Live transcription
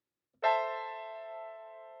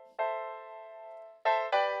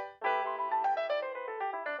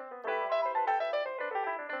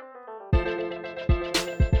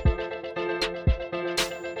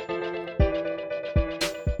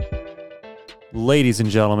Ladies and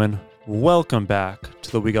gentlemen, welcome back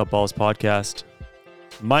to the We Got Balls podcast.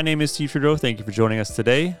 My name is Steve Trudeau. Thank you for joining us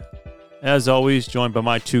today. As always, joined by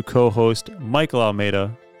my two co-hosts, Michael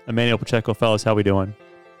Almeida, Emmanuel Pacheco. Fellas, how we doing?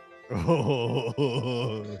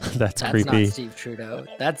 Oh, That's That's creepy. not Steve Trudeau.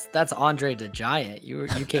 That's Andre the Giant. You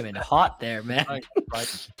came in hot there, man. trying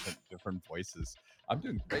different voices. I'm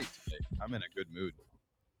doing great today. I'm in a good mood.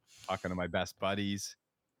 Talking to my best buddies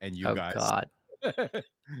and you Oh guys. God.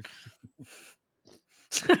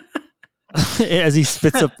 As he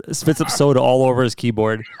spits up soda all over his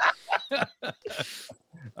keyboard.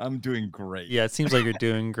 I'm doing great. Yeah, it seems like you're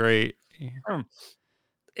doing great.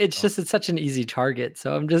 It's such an easy target,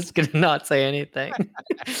 so I'm just gonna not say anything.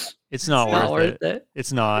 It's not worth it.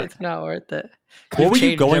 It's not. It's not worth it. What were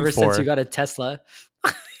you going ever for? Since you got a Tesla.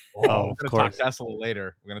 Oh, we're of gonna course. talk Tesla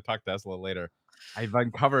later. I've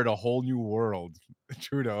uncovered a whole new world,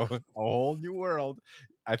 Trudeau. A whole new world.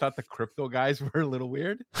 I thought the crypto guys were a little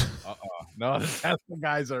weird. No, the Tesla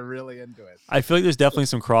guys are really into it. I feel like there's definitely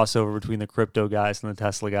some crossover between the crypto guys and the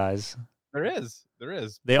Tesla guys. There is.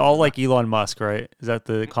 They all like Elon Musk, right? Is that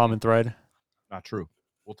the common thread? Not true.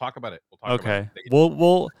 We'll talk about it. Okay. We'll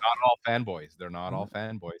We'll not all fanboys. They're not all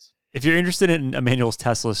fanboys. if you're interested in Emmanuel's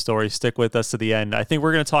Tesla story, stick with us to the end. I think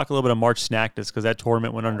we're going to talk a little bit of March Snackness because that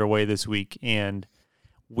tournament went underway this week, and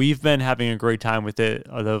we've been having a great time with it.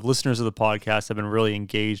 The listeners of the podcast have been really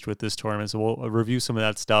engaged with this tournament, so we'll review some of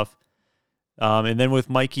that stuff. And then with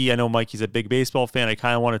Mikey, I know Mikey's a big baseball fan. I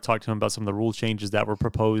kind of want to talk to him about some of the rule changes that were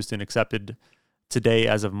proposed and accepted today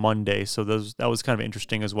as of Monday. So that was kind of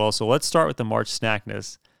interesting as well. So let's start with the March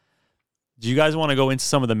Snackness. Do you guys want to go into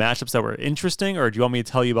some of the matchups that were interesting, or do you want me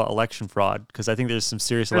to tell you about election fraud? Because I think there's some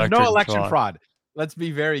serious There's election no election fraud. Let's be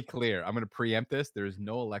very clear. I'm going to preempt this. There is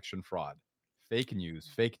no election fraud. Fake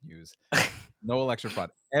news. No election fraud.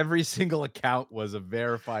 Every single account was a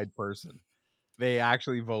verified person. They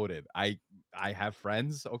actually voted. I have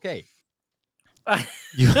friends. Okay.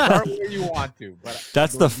 You Start where you want to, but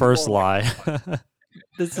that's the first lie.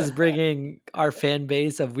 This is bringing our fan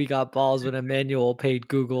base of We Got Balls when Emmanuel paid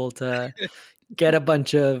Google to get a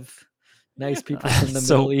bunch of nice people from the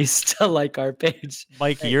Middle East to like our page.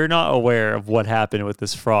 Mike, you're not aware of what happened with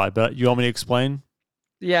this fraud, but you want me to explain?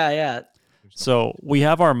 Yeah. So we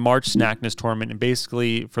have our March Snackness tournament, and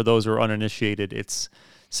basically, for those who are uninitiated, it's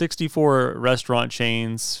 64 restaurant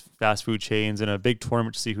chains, fast food chains, and a big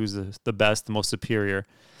tournament to see who's the best, the most superior.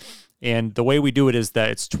 And the way we do it is that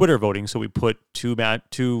it's Twitter voting. So we put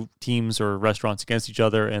two teams or restaurants against each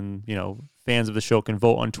other, and fans of the show can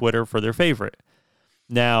vote on Twitter for their favorite.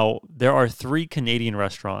 Now, there are 3 Canadian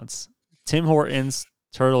restaurants: Tim Hortons,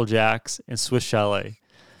 Turtle Jack's, and Swiss Chalet.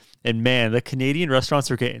 And man, the Canadian restaurants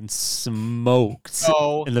are getting smoked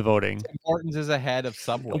in the voting. Tim Hortons is ahead of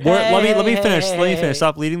Subway. Let me finish.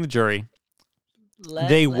 Stop leading the jury.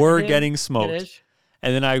 They were getting smoked. Finish.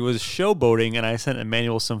 And then I was showboating, and I sent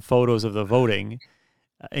Emmanuel some photos of the voting.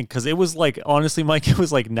 And because it was like, honestly, Mike, it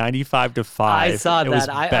was like 95-5. I saw that.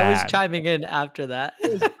 I was bad. chiming in after that.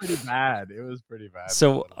 It was pretty bad.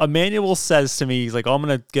 So Emmanuel says to me, he's like, I'm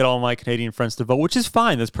going to get all my Canadian friends to vote, which is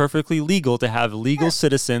fine. That's perfectly legal to have legal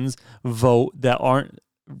citizens vote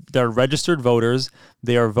they're registered voters.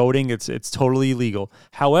 They are voting. It's totally legal.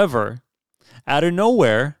 However, out of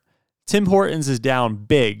nowhere, Tim Hortons is down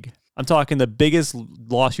big. I'm talking the biggest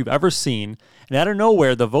loss you've ever seen. And out of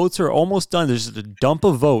nowhere, the votes are almost done. There's just a dump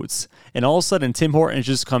of votes. And all of a sudden, Tim Hortons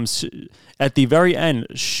just comes at the very end,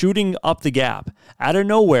 shooting up the gap. Out of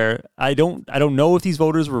nowhere, I don't know if these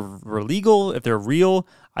voters were legal, if they're real.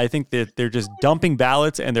 I think that they're just dumping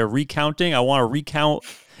ballots and they're recounting. I want to recount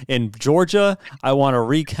in Georgia. I want to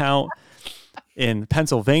recount in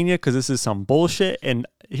Pennsylvania because this is some bullshit. And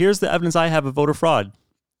here's the evidence I have of voter fraud.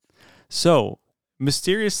 So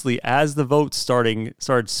mysteriously, as the votes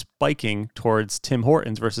started spiking towards Tim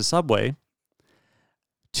Hortons versus Subway,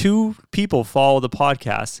 2 people follow the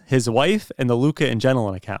podcast, his wife and the Luca and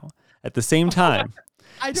Gentleman account at the same time.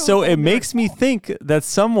 So it makes me think that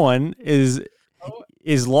someone is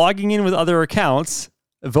logging in with other accounts,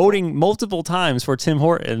 voting multiple times for Tim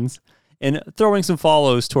Hortons, and throwing some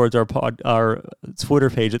follows towards our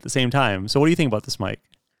Twitter page at the same time. So what do you think about this, Mike?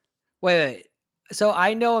 Wait. So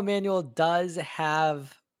I know Emmanuel does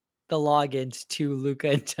have the logins to Luca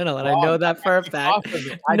and Gentleman. I know that for a fact.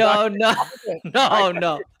 No.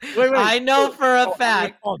 Wait. I know for a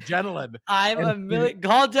fact. Call Gentleman.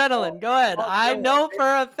 Call Gentleman. Go ahead. I know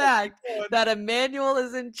for a fact that Emmanuel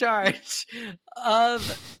is in charge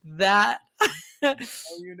of that.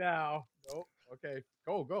 You now. Nope. Okay.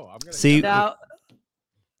 Go. I'm gonna see now.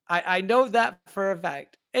 I know that for a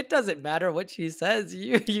fact. It doesn't matter what she says.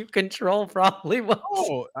 You control probably what.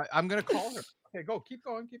 Oh, I'm gonna call her. Okay, go. Keep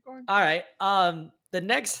going. Keep going. All right. The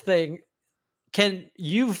next thing, can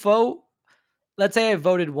you vote? Let's say I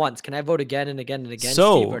voted once. Can I vote again and again and again? Steve,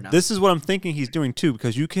 So or no? this is what I'm thinking he's doing too,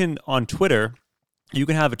 because you can on Twitter, you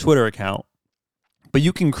can have a Twitter account, but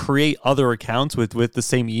you can create other accounts with the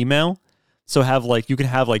same email. So you can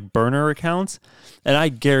have like burner accounts, and I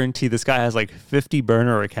guarantee this guy has like 50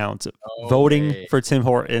 burner accounts voting for Tim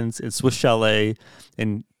Hortons and Swiss Chalet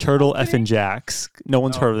and Turtle F and Jacks. No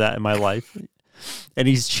one's heard of that in my life. And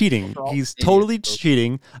he's cheating. He's totally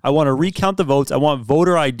cheating. I want to recount the votes. I want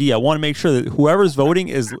voter ID. I want to make sure that whoever's voting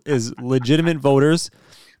is legitimate voters.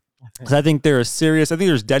 Because I think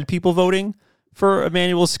there's dead people voting for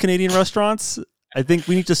Emmanuel's Canadian restaurants. I think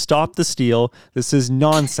we need to stop the steal. This is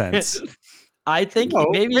nonsense. I think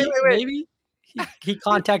maybe he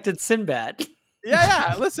contacted Sinbad.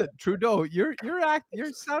 Yeah. Listen, Trudeau, you're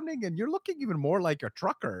sounding and you're looking even more like a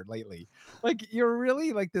trucker lately. Like you're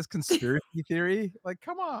really like this conspiracy theory. Like,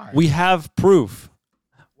 come on. We have proof.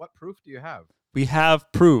 What proof do you have? We have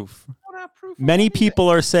proof. I don't have proof. Many people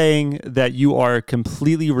are saying that you are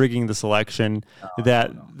completely rigging this election,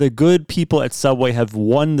 that the good people at Subway have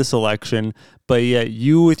won this election, but yet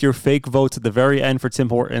you with your fake votes at the very end for Tim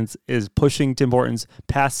Hortons is pushing Tim Hortons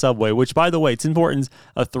past Subway, which, by the way, Tim Hortons,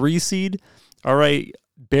 a 3 seed, all right,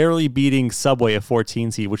 barely beating Subway, a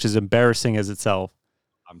 14 seed, which is embarrassing as itself.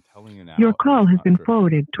 I'm telling you now. Your call has been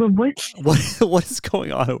forwarded to a voice. What is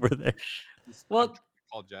going on over there? Well,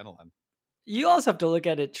 called gentlemen. You also have to look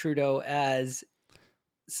at it, Trudeau, as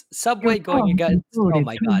Subway going against. Oh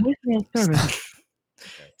my God.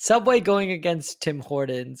 Subway going against Tim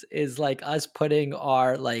Hortons is like us putting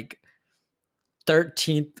our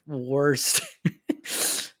 13th worst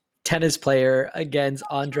tennis player against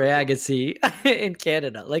Andre Agassi in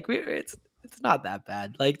Canada. It's not that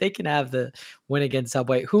bad. Like they can have the win against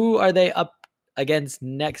Subway. Who are they up against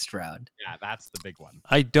next round? Yeah, that's the big one.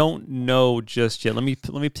 I don't know just yet. Let me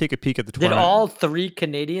take a peek at the Did tournament. all 3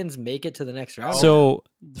 Canadians make it to the next round? So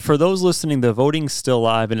for those listening, the voting's still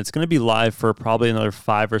live, and it's going to be live for probably another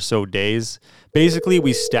 5 or so days. Basically,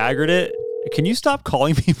 we staggered it. Can you stop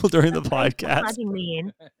calling people during the podcast? Plugging me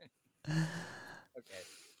in. Okay,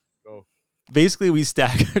 go. Basically, we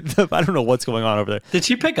staggered them. I don't know what's going on over there. Did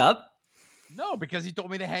she pick up? No, because he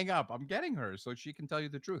told me to hang up. I'm getting her so she can tell you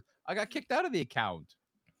the truth. I got kicked out of the account.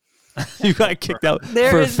 You got kicked out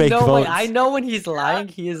There for is fake no votes. way. I know when he's lying.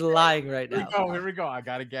 He is lying right now. Here we go. I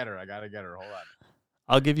gotta get her. Hold on.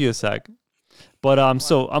 I'll give you a sec. But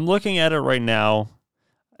so I'm looking at it right now.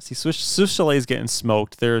 I see Swiss Chalet is getting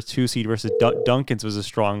smoked. They're a 2 seed versus Duncan's was a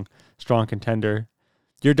strong contender.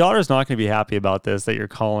 Your daughter's not going to be happy about this, that you're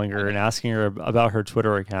calling her and asking her about her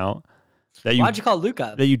Twitter account. Why'd you call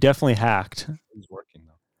Luca? That you definitely hacked. He's working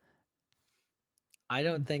though. I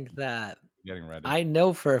don't think that. Getting ready. I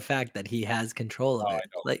know for a fact that he has control of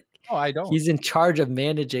it. I don't. He's in charge of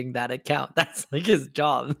managing that account. That's like his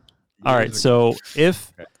job. All right. So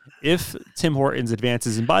if Tim Hortons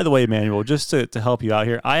advances, and by the way, Emmanuel, just to help you out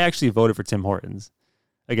here, I actually voted for Tim Hortons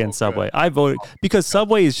against Subway. I voted because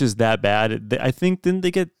Subway is just that bad. I think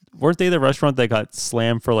weren't they the restaurant that got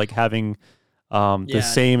slammed for having the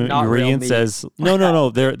same ingredients as no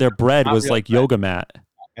their bread was like yoga mat.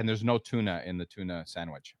 And there's no tuna in the tuna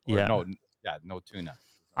sandwich. No tuna.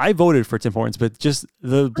 I voted for Tim Hortons, but just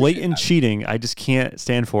the blatant cheating, I just can't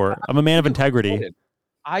stand for. I'm a man of integrity.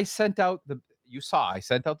 I sent out the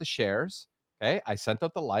shares. Okay. I sent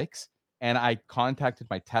out the likes, and I contacted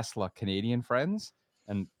my Tesla Canadian friends,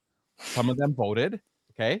 and some of them voted.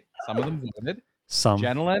 Okay. Some of them voted.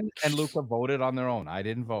 Jenilyn and Luca voted on their own. I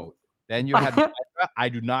didn't vote. Then you had I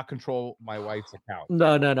do not control my wife's account.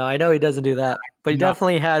 No. I know he doesn't do that, but he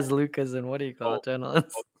definitely has Lucas and what do you call it,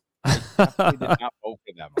 Jenilyn's. I definitely did not vote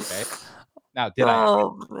for them. Okay. Now, did I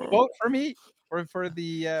vote for me for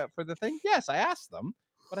the thing? Yes, I asked them,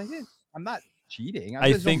 but I didn't. I'm not cheating.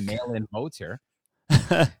 I think no mail-in votes here.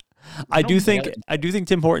 I do think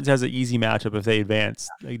Tim Hortons has an easy matchup if they advance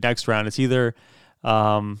next round. It's either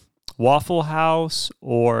Waffle House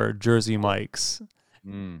or Jersey Mike's.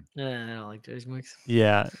 I don't like Jersey Mike's.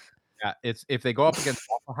 Yeah. Yeah, it's if they go up against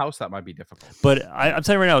Waffle House, that might be difficult. But I'm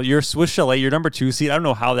telling you right now, your Swiss Chalet, your number 2 seed. I don't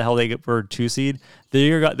know how the hell they were 2 seed.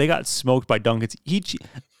 They got smoked by Duncan's.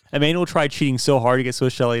 Emmanuel tried cheating so hard to get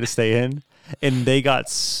Swiss Chalet to stay in, and they got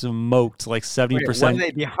smoked 70%. What are they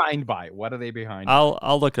behind by? What are they behind?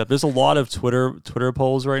 I'll look it up. There's a lot of Twitter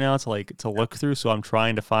polls right now to look through, so I'm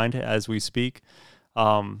trying to find it as we speak.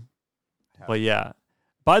 But yeah.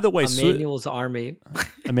 By the way, Emmanuel's army.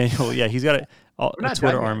 Emmanuel, yeah, he's got a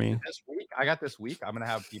Twitter army. This week, I got this week. I'm gonna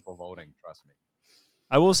have people voting. Trust me.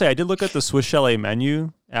 I will say I did look at the Swiss Chalet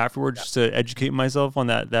menu afterwards just to educate myself on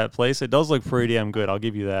that place. It does look pretty damn good. I'll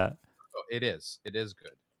give you that. Oh, it is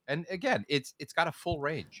good. And again, it's got a full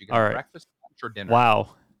range. You All got right. breakfast, lunch, or dinner. Wow.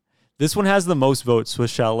 This one has the most votes,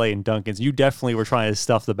 Swiss Chalet and Dunkin's. You definitely were trying to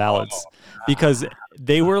stuff the ballots because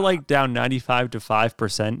they were like down 95 to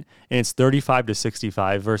 5%, and it's 35 to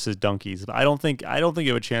 65 versus Dunkies. But I don't think you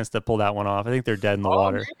have a chance to pull that one off. I think they're dead in the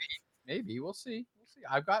water. Maybe we'll see.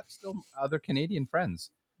 I've got still other Canadian friends.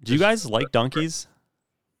 Do you guys like Dunkies?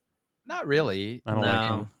 Not really. I don't like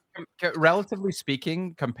them. Relatively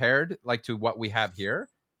speaking, compared like to what we have here,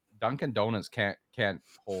 Dunkin' Donuts can't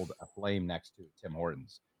hold a flame next to Tim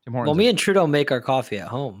Hortons. Tim Hortons. Well, me and Trudeau make our coffee at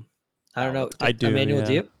home. I don't know. I do. Emmanuel, Yeah.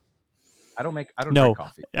 do you? I don't drink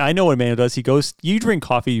coffee. I know what Emmanuel does. He goes, you drink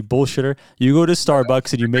coffee, you bullshitter. You go to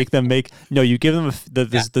Starbucks and you make them you give them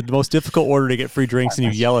the most difficult order to get free drinks and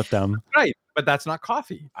you yell at them. Right. But that's not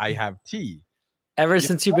coffee. I have tea. Ever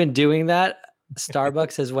since you've been doing that,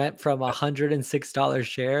 Starbucks has went from $106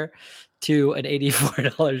 share to an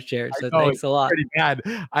 $84 share. So thanks a lot. Pretty bad.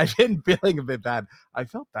 I've been feeling a bit bad. I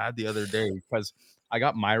felt bad the other day because I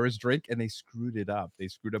got Myra's drink and they screwed it up. They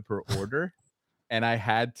screwed up her order, and I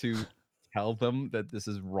had to tell them that this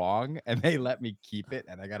is wrong, and they let me keep it.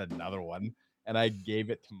 And I got another one, and I gave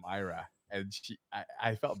it to Myra, and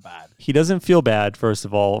I felt bad. He doesn't feel bad. First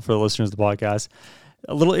of all, for the listeners of the podcast,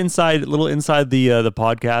 a little inside the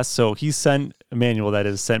podcast. So he sent Emmanuel, that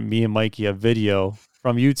is, sent me and Mikey a video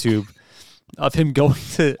from YouTube of him going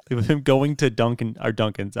to Dunkin's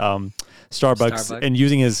Starbucks and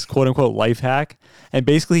using his quote unquote life hack. And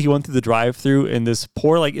basically he went through the drive-through and this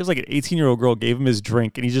poor, like, it was like an 18-year-old girl gave him his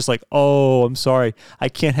drink and he's just like, "Oh, I'm sorry. I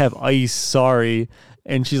can't have ice. Sorry."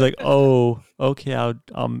 And she's like, "Oh, okay,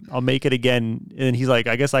 I'll make it again." And he's like,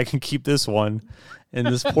 "I guess I can keep this one." And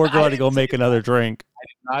this poor girl had to go make another drink. I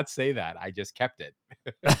did not say that. I just kept it.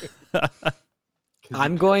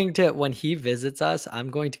 I'm going to, when he visits us, I'm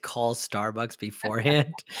going to call Starbucks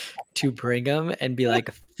beforehand to bring him and be like,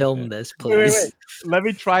 "Film this, please." Wait. Let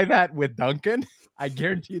me try that with Dunkin'. I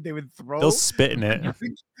guarantee they would They'll spit in it.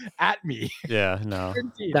 at me. Yeah, no.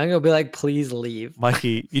 Dunkin' will be like, "Please leave."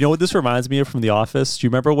 Mikey, you know what this reminds me of from The Office? Do you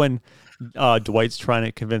remember when Dwight's trying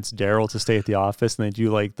to convince Daryl to stay at the office and they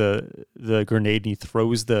do like the grenade and he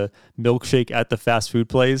throws the milkshake at the fast food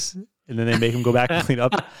place and then they make him go back and clean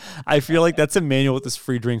up? I feel like that's Emmanuel with his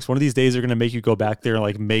free drinks. One of these days they're going to make you go back there and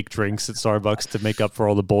like make drinks at Starbucks to make up for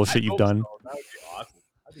all the bullshit you've done. So. That would be awesome.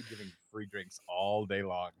 I'd be giving free drinks all day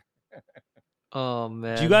long. Oh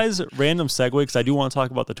man. Do you guys, random segue, because I do want to talk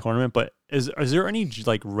about the tournament, but is there any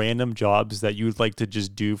like random jobs that you would like to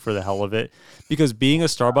just do for the hell of it? Because being a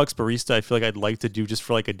Starbucks barista, I feel like I'd like to do just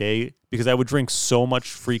for like a day, because I would drink so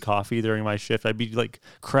much free coffee during my shift. I'd be like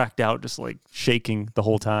cracked out, just like shaking the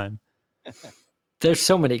whole time. There's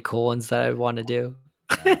so many cool ones that I want to do.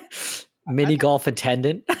 Mini golf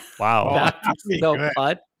attendant. Wow. That'd be so good.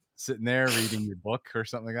 fun. Sitting there reading your book or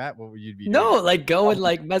something like that. What would you be No, doing? like go and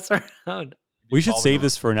like mess around. We should save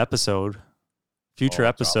this for an episode, future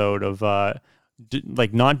episode of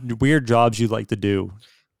like not weird jobs you'd like to do.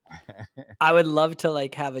 I would love to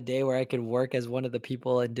like have a day where I could work as one of the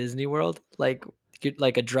people in Disney World, like get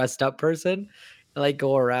like a dressed up person, and like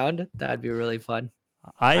go around. That'd be really fun.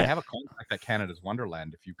 I have a contact at Canada's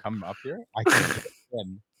Wonderland. If you come up here, I can get you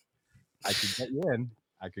in. I could get you in.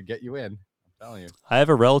 I could get you in. I'm telling you. I have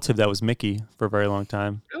a relative that was Mickey for a very long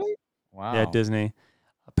time. Really? Wow. Yeah, Disney.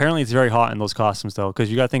 Apparently, it's very hot in those costumes, though, because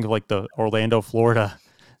you got to think of like the Orlando, Florida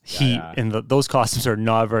heat, and those costumes are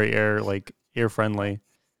not very air friendly.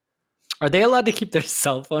 Are they allowed to keep their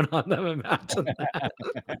cell phone on them? Imagine that.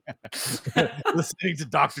 Listening to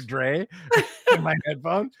Dr. Dre in my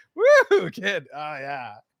headphone. Woo, kid. Oh,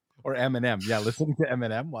 yeah. Or Eminem. Yeah, listening to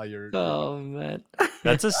Eminem while you're. Oh, man.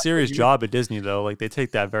 That's a serious job at Disney, though. Like, they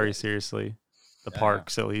take that very seriously. The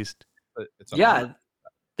parks, at least. It's Yeah.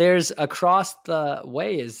 There's across the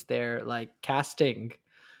way is their like casting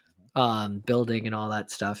building and all that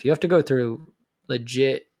stuff. You have to go through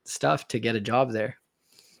legit stuff to get a job there.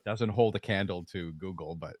 Doesn't hold a candle to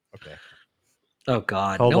Google, but okay. Oh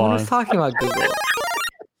God. Hold no one on. was talking about Google.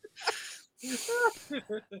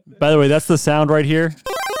 By the way, that's the sound right here.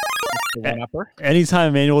 The one-upper? Anytime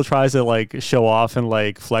Emmanuel tries to like show off and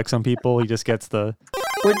like flex on people, he just gets the.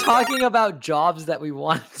 We're talking about jobs that we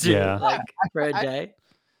want to do Yeah. like for a day.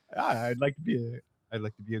 Yeah, I'd like to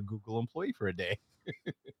be a Google employee for a day.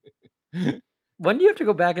 When do you have to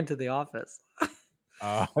go back into the office?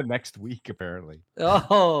 Next week, apparently.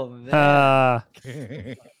 Oh man.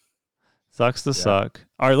 Sucks to suck.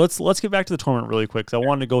 All right, let's get back to the tournament really quick, because I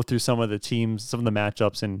wanted to go through some of the teams, some of the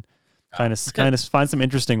matchups, and kind of find some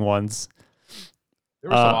interesting ones. There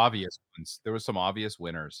were some obvious ones. There were some obvious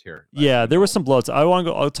winners here. Yeah, there were some blowouts.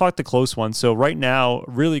 I'll talk the close ones. So right now,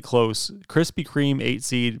 really close. Krispy Kreme 8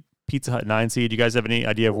 seed, Pizza Hut 9 seed. You guys have any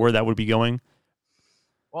idea of where that would be going?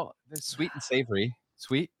 Well, there's sweet and savory.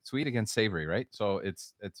 Sweet against savory, right? So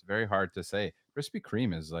it's very hard to say. Krispy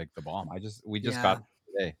Kreme is like the bomb. We just got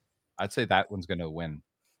today. I'd say that one's gonna win.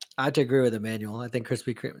 I have to agree with Emmanuel. I think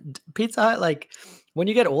Krispy Kreme, Pizza Hut, like when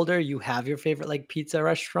you get older, you have your favorite like pizza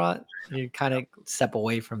restaurant. You kind of step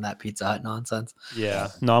away from that Pizza Hut nonsense. Yeah,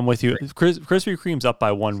 no, I'm with you. Krispy Kreme's up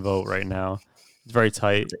by 1 vote right now. It's very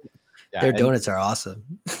tight. Yeah, their donuts are awesome.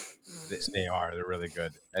 They are. They're really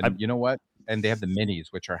good. And you know what? And they have the minis,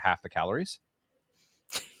 which are half the calories.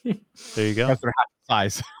 There you go. Because they're half the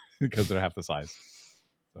size. Because they're half the size.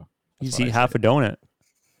 So you just eat half a donut.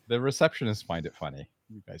 The receptionists find it funny.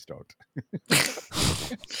 You guys don't.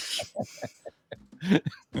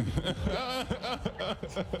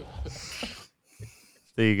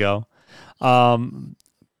 There you go.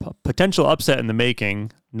 Potential upset in the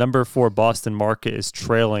making. Number 4 Boston Market is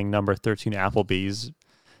trailing number 13 Applebee's.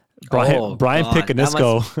 Brian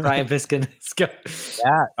Picanisco. Brian Picanisco.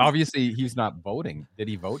 Yeah, obviously he's not voting. Did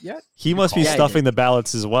he vote yet? He must be stuffing the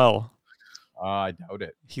ballots as well. I doubt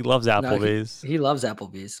it. He loves Applebee's. No, he loves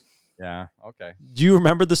Applebee's. Yeah. Okay. Do you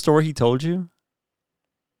remember the story he told you?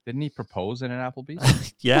 Didn't he propose in an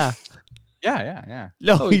Applebee's? Yeah. Yeah.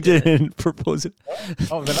 No, he didn't propose it.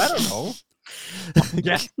 Oh, then I don't know.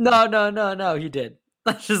 Yeah. No, he did.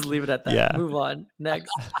 Let's just leave it at that. Yeah. Move on. Next.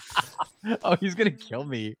 Oh, he's gonna kill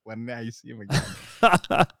me when I see him again.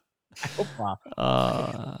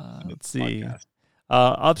 Let's see.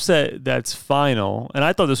 Upset that's final, and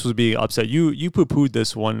I thought this would be upset. You poo-pooed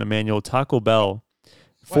this one, Emmanuel. Taco Bell,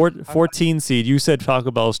 14 seed. You said Taco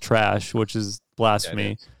Bell's trash, which is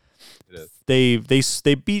blasphemy. Yeah, it is.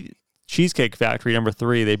 They beat Cheesecake Factory number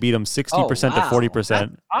 3. They beat them 60% to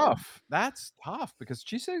 40%. That's tough because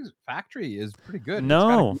Cheesecake Factory is pretty good.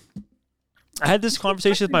 No. I had this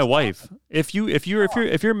conversation with my wife. If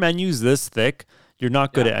your menu's this thick, you're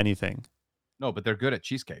not good at anything. No, but they're good at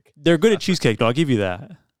cheesecake. They're good at cheesecake. No, I'll give you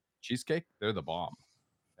that. Cheesecake, they're the bomb.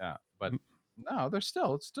 Yeah, but no, it's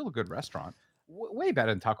still a good restaurant. Way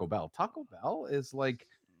better than Taco Bell. Taco Bell is like,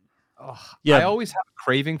 I always have a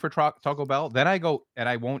craving for Taco Bell. Then I go and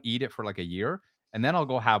I won't eat it for like a year, and then I'll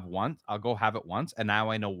go have it once, and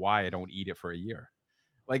now I know why I don't eat it for a year.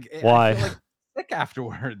 Like why? I feel like sick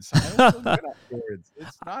afterwards. I don't feel good afterwards.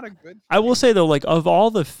 It's not a good thing. I will say though, like of all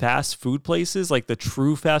the fast food places, like the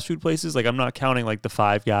true fast food places, like I'm not counting like the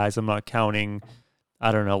Five Guys. I'm not counting,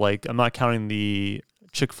 I don't know, like I'm not counting the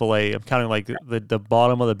Chick-fil-A. I'm counting like the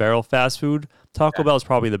bottom of the barrel fast food. Taco Bell is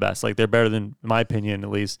probably the best. Like they're better than, in my opinion, at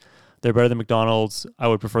least. They're better than McDonald's. I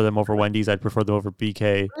would prefer them over Wendy's. I'd prefer them over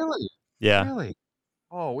BK. Really? Yeah. Really?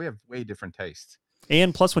 Oh, we have way different tastes.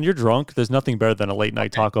 And plus, when you're drunk, there's nothing better than a late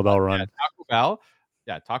night Taco Bell run.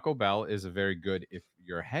 Taco Bell is a very good if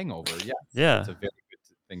you're a hangover. Yes, yeah, it's a very good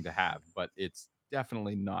thing to have, but it's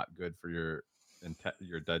definitely not good for your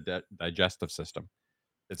digestive system.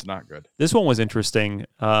 It's not good. This one was interesting.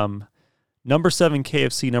 Number 7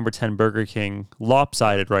 KFC, number 10 Burger King,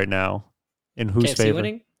 lopsided right now. In whose KFC favor?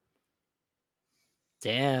 Winning?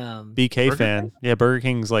 Damn. BK Burger fan. King? Yeah, Burger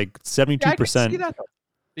King's like 72%. Yeah, I can see that though,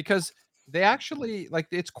 because they actually like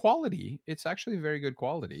it's quality. It's actually very good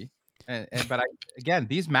quality. But again,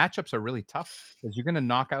 these matchups are really tough because you're going to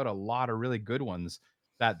knock out a lot of really good ones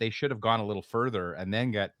that they should have gone a little further and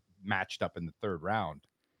then get matched up in the third round.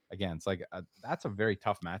 Again, it's like that's a very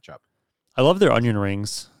tough matchup. I love their onion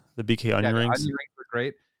rings. The BK onion rings. Onion rings are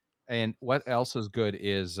great. And what else is good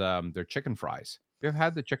is their chicken fries. Have you ever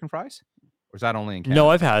had the chicken fries? Or is that only in Canada? No,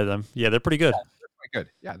 I've had them. Yeah, they're pretty good. Yeah, they're pretty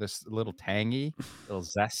good. Yeah, this little tangy, little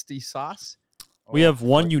zesty sauce. We have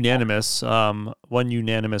one unanimous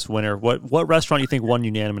winner. What restaurant do you think won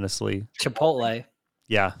unanimously? Chipotle.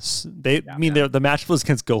 Yeah, the match was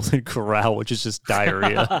against Golden Corral, which is just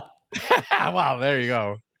diarrhea. Wow, there you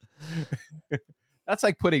go. That's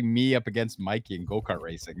like putting me up against Mikey in go-kart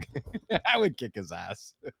racing. I would kick his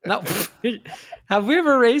ass. No, have we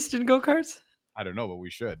ever raced in go-karts? I don't know, but we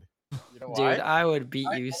should. You know Dude, why? I would beat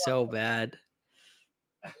you so bad.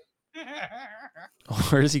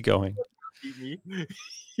 Where is he going? Beat me.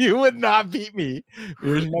 You would not beat me.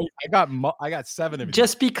 I got 7 of you.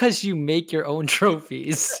 Just because you make your own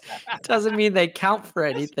trophies doesn't mean they count for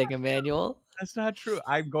anything, Emmanuel. That's not true.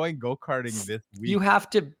 I'm going go-karting this week. You have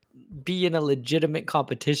to be in a legitimate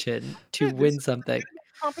competition to win something.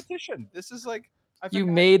 Competition. This is like you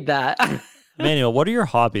made that. Emmanuel, what are your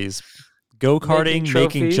hobbies? Go-karting,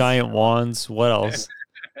 making giant wands. What else?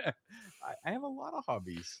 I have a lot of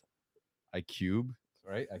hobbies. I cube.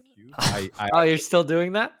 right? I cube. Oh, you're still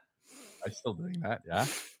doing that? I'm still doing that. Yeah.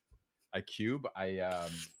 I cube. I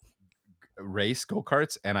race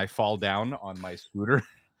go-karts and I fall down on my scooter.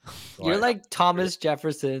 So You're I- like Thomas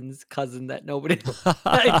Jefferson's cousin that nobody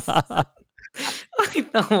likes.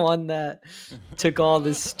 Like the one that took all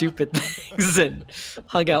the stupid things and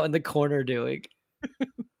hung out in the corner doing.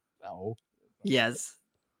 No. Yes.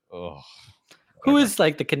 Ugh. Who is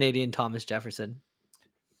like the Canadian Thomas Jefferson?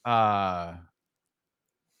 Thomas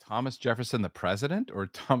Jefferson, the president, or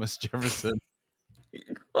Thomas Jefferson?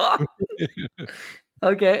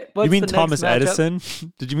 Okay. What's You mean the next Thomas matchup? Edison?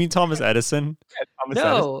 Did you mean Thomas Edison? Thomas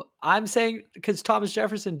Edison? No, I'm saying because Thomas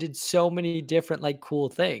Jefferson did so many different like cool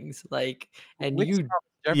things. Like, and Which you Thomas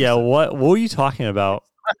Yeah. Jefferson? What were you talking about?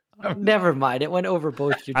 never mind. It went over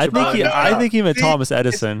both your. I think he meant See, Thomas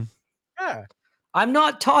Edison, Yeah. I'm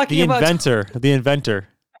not talking the about inventor. The inventor.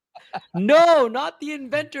 No, not the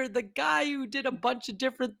inventor, the guy who did a bunch of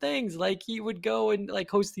different things. Like he would go and like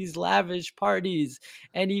host these lavish parties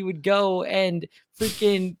and he would go and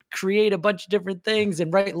freaking create a bunch of different things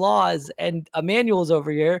and write laws. And Emmanuel's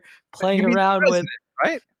over here playing You mean the around with president,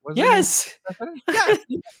 right? Wasn't he Yes, the president? Yes.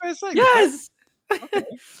 That's what I was saying, the yes. president.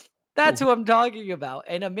 That's who I'm talking about.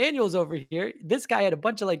 And Emmanuel's over here. This guy had a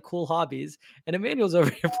bunch of like cool hobbies, and Emmanuel's over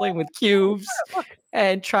here playing with cubes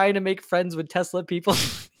and trying to make friends with Tesla people.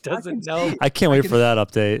 Doesn't know. I can't I wait can for that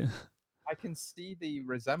update. I can see the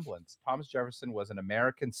resemblance. Thomas Jefferson was an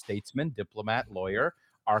American statesman, diplomat, lawyer,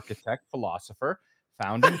 architect, philosopher,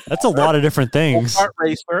 founding That's a lot of different things. go-kart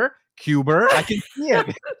racer, cuber. I can see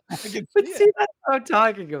it. I can But see see, it. that's what I'm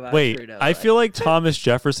talking about. Wait, Trudeau. I feel like Thomas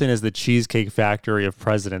Jefferson is the Cheesecake Factory of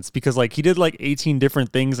presidents because like he did like 18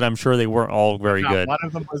 different things and I'm sure they weren't all very Not good. one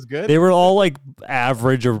of them was good. They were all like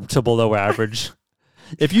average or to below average.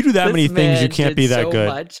 If you do that This many things, you man can't did be that so good.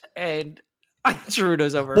 Much, and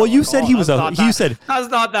Trudeau's over. Well, here you like, said "Oh, he was that's a. not You that- said, that's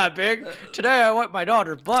not that big. Today I wiped my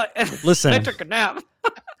daughter's butt and Listen. I took a nap.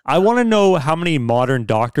 I want to know how many modern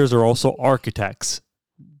doctors are also architects.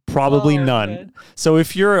 Probably Oh, none. man. So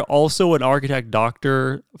if you're also an architect,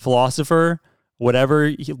 doctor, philosopher,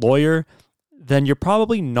 whatever, lawyer, then you're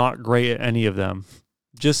probably not great at any of them.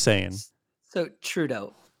 Just saying. So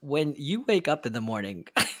Trudeau, when you wake up in the morning,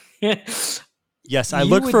 Yes, I You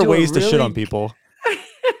look would for do a ways to shit on really- people.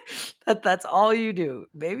 that's all you do.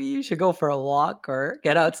 Maybe you should go for a walk or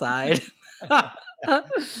get outside. Yell at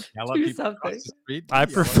do people across something. the street, I yell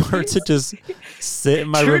at prefer to just sit in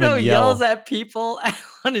my room Trudeau and yell. yells at people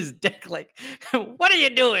on his dick like, "What are you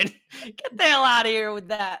doing? Get the hell out of here with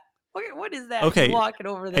that! What is that? Okay. You're walking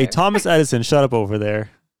over there. Hey, Thomas Edison, shut up over there.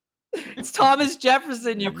 It's Thomas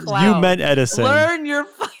Jefferson, you clown. You meant Edison. Learn your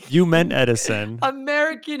fucking You meant Edison.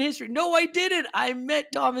 American history. No, I didn't. I meant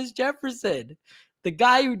Thomas Jefferson, the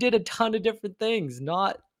guy who did a ton of different things.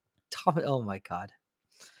 Not Thomas. Oh my God,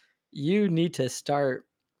 you need to start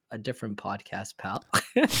a different podcast, pal.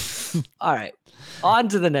 All right, on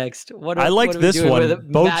to the next. What I liked what are we this doing one. with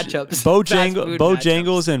matchups. Fast food Bojangles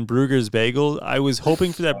matchups. and Brugger's Bagel. I was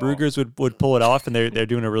hoping for that Brugger's would pull it off, and they're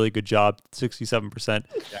doing a really good job, 67%.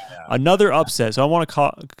 Yeah. Another upset. So I want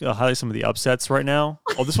to highlight some of the upsets right now.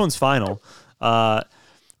 Oh, this one's final.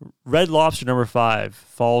 Red Lobster number 5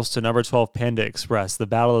 falls to number 12 Panda Express. The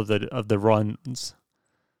battle of the runs.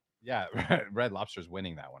 Yeah, Red Lobster's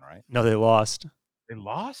winning that one, right? No, they lost. They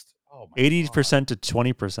lost? Oh my 80% to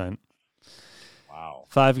 20%. Wow.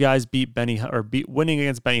 Five Guys winning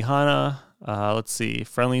against Benihana. Let's see.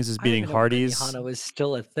 Friendlies is I didn't beating even know Hardee's. Benihana was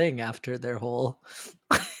still a thing after their whole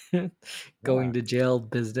going to jail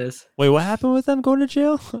business. Wait, what happened with them going to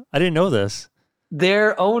jail? I didn't know this.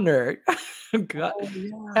 Their owner got,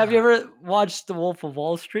 Oh, have you ever watched The Wolf of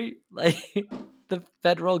Wall Street? Like the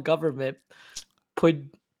federal government put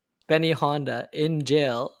Benny Honda in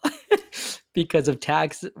jail because of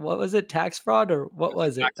tax. What was it? Tax fraud or what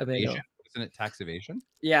was it? Tax Emmanuel? evasion. Wasn't it tax evasion?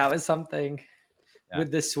 Yeah, it was something Yeah.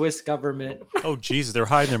 with the Swiss government. Oh, Jesus. They're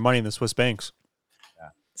hiding their money in the Swiss banks.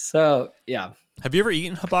 So yeah, Have you ever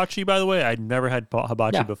eaten hibachi, by the way? I'd never had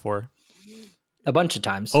hibachi Yeah. before. a bunch of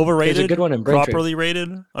times. Overrated? There's a good one in Braintree. Properly rated?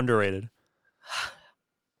 Underrated?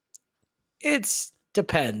 It's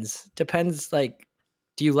depends. Depends. Like,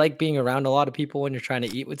 do you like being around a lot of people when you're trying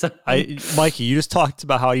to eat with someone? Mikey, you just talked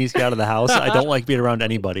about how he needs to get out of the house. I don't like being around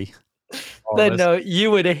anybody. Oh, Then listen, no,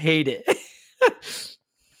 you would hate it.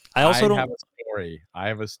 I also don't. have a story. I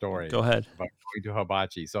have a story. Go ahead. About going to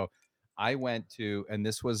hibachi. So I went to, and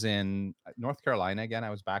this was in North Carolina again. I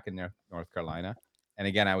was back in North Carolina. And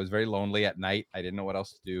again, I was very lonely at night. I didn't know what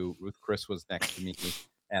else to do. Ruth Chris was next to me,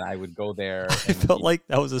 and I would go there. I And felt eat- like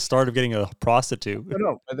that was the start of getting a prostitute.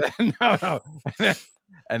 no, but then, no.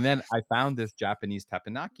 And then I found this Japanese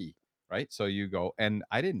teppanyaki right? So you go, and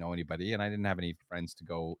I didn't know anybody, and I didn't have any friends to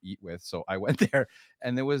go eat with, so I went there,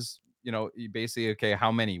 and there was, you basically, okay,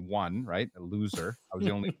 how many? One, right? A loser. I was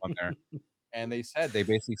the only one there. And they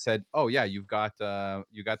basically said, "Oh yeah, you got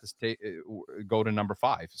this. Go to number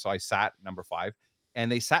 5." So I sat number 5,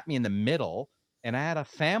 and they sat me in the middle, and I had a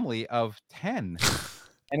family of 10,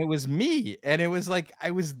 and it was me, and it was like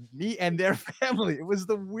I was me and their family. It was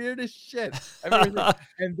the weirdest shit I've ever seen.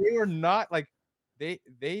 And they were not like they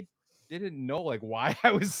didn't know like why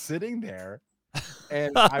I was sitting there,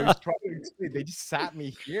 and I was trying to explain. They just sat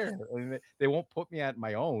me here, and they won't put me at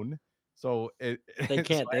my own. So They so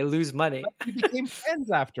can't. They lose money. we became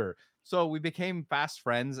friends after. So we became fast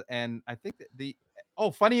friends, and I think that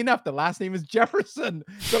funny enough, the last name is Jefferson.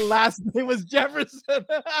 The last name was Jefferson.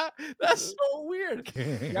 That's so weird.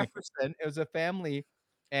 Jefferson. It was a family,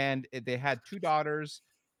 and they had 2 daughters,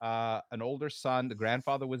 an older son. The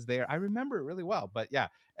grandfather was there. I remember it really well. But yeah,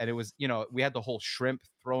 and it was, we had the whole shrimp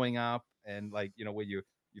throwing up, and like, where you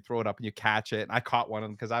throw it up and you catch it. And I caught one of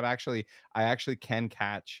them because I actually can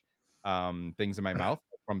catch things in my mouth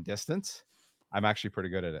from distance. I'm actually pretty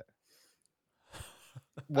good at it.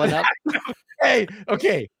 What up? Hey,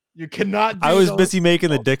 okay, you cannot do I was those busy making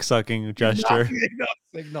the dick sucking gesture.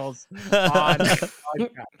 signals on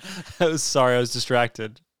podcast. I was sorry, I was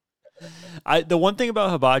distracted. The one thing about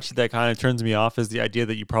hibachi that kind of turns me off is the idea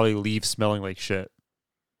that you probably leave smelling like shit.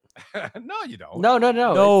 No, you don't. No.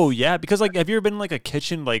 No, yeah, because like, have you ever been in like a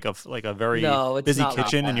kitchen, like a very No, it's busy not like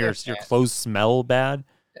kitchen, and that. your clothes smell bad?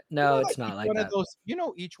 No, You know, it's not each like one that. of those,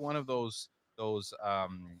 each one of those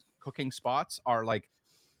cooking spots are like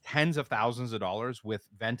tens of thousands of dollars with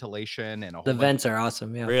ventilation and a whole The bunch. vents are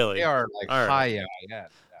awesome. Yeah. Really? They are like All right. high end. Yeah.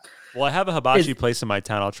 Well, I have a hibachi place in my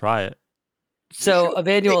town. I'll try it. So,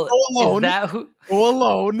 Emmanuel, Go alone. is that who? Go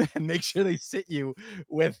alone and make sure they sit you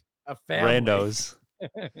with a family. Randos.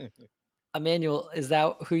 Emmanuel, is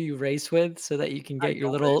that who you race with so that you can I get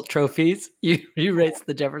your don't little trophies? You race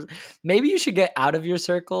the Jefferson. Maybe you should get out of your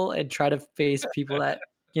circle and try to face people that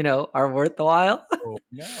are worth the while. Oh,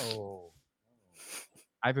 no.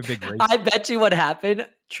 I have a big race. I bet you what happened,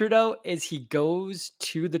 Trudeau, is he goes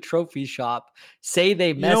to the trophy shop, say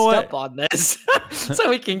they messed what? up on this, so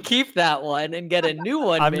we can keep that one and get a new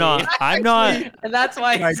one I'm made. not And that's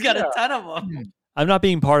why he's got a idea. ton of them. I'm not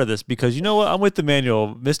being part of this because you know what? I'm with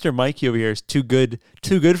Emmanuel. Mr. Mikey over here is too good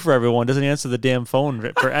for everyone. Doesn't answer the damn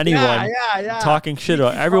phone for anyone. Yeah. Talking shit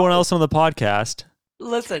about everyone else on the podcast.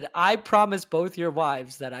 Listen, I promised both your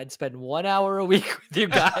wives that I'd spend 1 hour a week with you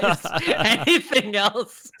guys. Anything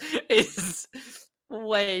else is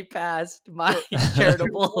way past my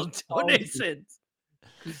charitable donations.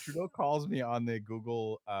 Trudeau calls me on the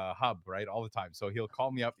Google Hub, right, all the time. So he'll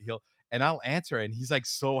call me up, and I'll answer, and he's like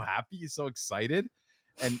so happy, he's so excited,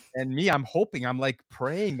 and me, I'm hoping, I'm like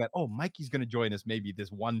praying that Mikey's gonna join us maybe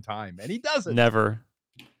this one time, and he doesn't. Never.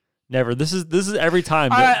 This is every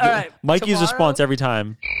time. All right. Mikey's response every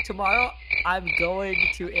time. Tomorrow, I'm going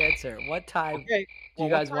to answer. What time Okay, do you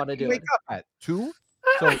guys want to do wake it? up at 2?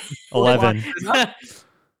 So 11.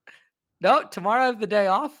 No, tomorrow I have the day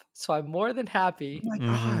off, so I'm more than happy Oh my Mhm.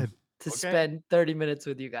 God. to Okay. spend 30 minutes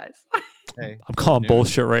with you guys. Hey, I'm calling noon.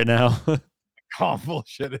 bullshit right now. Call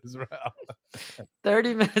bullshit as well.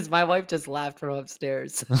 30 minutes. My wife just laughed from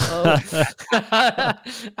upstairs. Oh.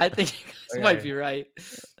 I think you guys might Okay. be right.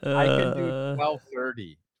 I can do Uh,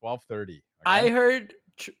 12:30. 12:30. I heard,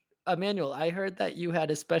 Emmanuel, I heard that you had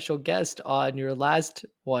a special guest on your last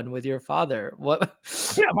one with your father. What?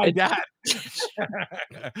 Yeah, my dad.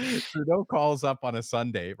 Trudeau calls up on a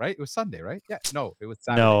Sunday, right? It was Sunday, right? Yeah. No, it was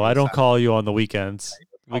Saturday. no, It I was don't Saturday. call you on the weekends. Call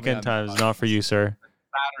me Weekend on time is not for you, sir.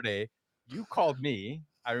 Saturday. You called me.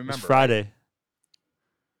 I remember. It's Friday.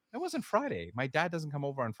 It wasn't Friday. My dad doesn't come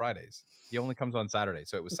over on Fridays. He only comes on Saturday.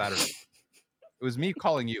 So it was Saturday. It was me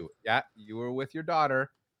calling you. Yeah, you were with your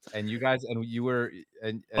daughter, and you guys, and you were.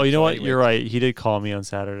 And Oh, you know so what? anyways, You're right. He did call me on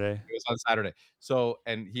Saturday. It was on Saturday. So,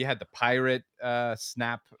 and he had the pirate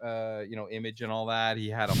snap, image and all that. He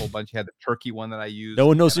had a whole bunch. He had the turkey one that I used. No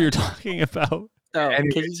one knows what and you're talking about. Oh, Anyway.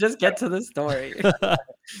 can you just get to the story?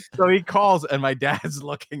 So he calls, and my dad's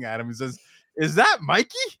looking at him and says, "Is that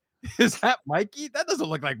Mikey? Is that Mikey? That doesn't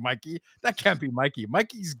look like Mikey. That can't be Mikey.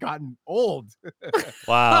 Mikey's gotten old."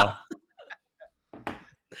 Wow.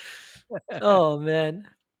 Oh man,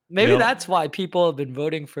 maybe Yep. that's why people have been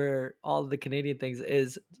voting for all the Canadian things.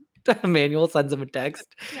 Is Emmanuel sends them a text,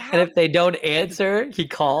 and if they don't answer, he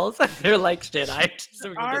calls. They're like, "Shit, I just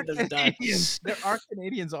There gonna are get this done." Canadians. There are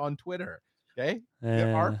Canadians on Twitter. Okay,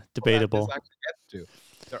 there are people that Debatable. this actually gets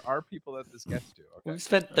to. There are people that this gets to. Okay. We've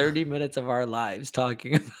spent 30 minutes of our lives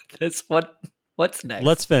talking about this. What What's next?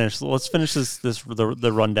 Let's finish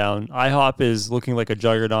the rundown. IHOP is looking like a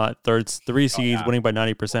juggernaut. Three seeds, winning by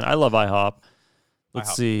 90%. I love IHOP.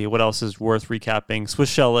 Let's see what else is worth recapping. Swiss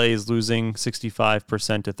Chalet is losing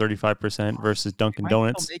 65% to 35% versus Dunkin'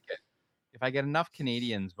 Donuts. Make it. If I get enough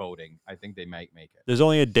Canadians voting, I think they might make it. There's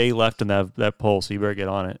only a day left in that poll, so you better get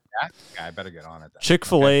on it. Yeah, I better get on it. Then.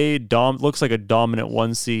 Chick-fil-A looks like a dominant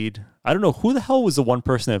 1 seed. I don't know who the hell was the one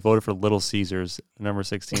person that voted for Little Caesars, the number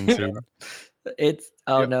 16 seed.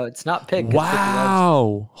 No, it's not Pig. it's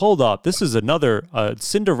Wow. Hold up. This is another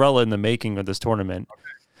Cinderella in the making of this tournament. Okay.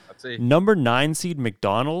 Let's see. Number 9 seed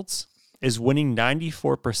McDonald's is winning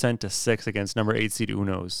 94% to 6 against number 8 seed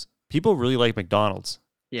Uno's. People really like McDonald's.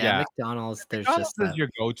 Yeah, McDonald's. There's McDonald's just is your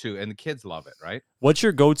go-to, and the kids love it, right? What's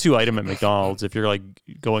your go-to item at McDonald's if you're like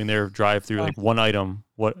going there drive through like one item?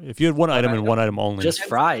 What if you had one item and one item only? just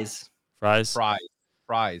fries. Fries.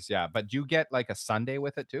 Fries, yeah. But do you get like a sundae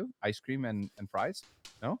with it too? Ice cream and fries?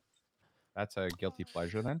 No? That's a guilty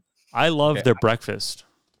pleasure then? I love their breakfast.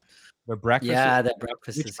 The breakfast. Yeah, that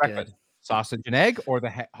breakfast Which is breakfast? good. Sausage and egg or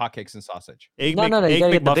the hotcakes and sausage? No, you gotta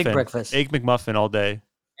get the big breakfast. Egg McMuffin all day.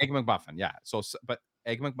 Egg McMuffin, yeah. But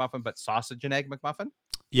egg McMuffin, but sausage and egg McMuffin?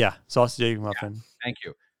 Yeah, sausage egg McMuffin. Thank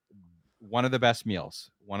you. One of the best meals.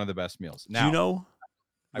 Now, Do you know?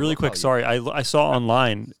 I Really will quick, tell you. sorry. I saw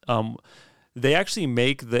online. They actually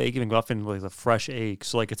make the egg McMuffin with a fresh egg,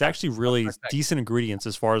 so like it's actually really decent ingredients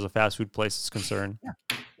as far as a fast food place is concerned.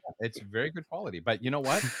 It's very good quality. But you know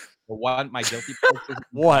what? My guilty pleasure.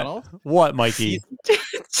 What, Mikey?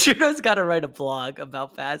 Trudeau's got to write a blog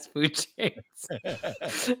about fast food chains.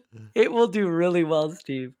 It will do really well,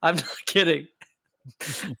 Steve. I'm not kidding.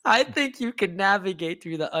 I think you can navigate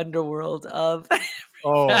through the underworld of.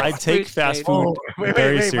 I take fast food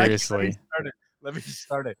very seriously. Let me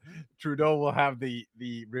start it. Trudeau will have the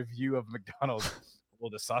review of McDonald's. Well,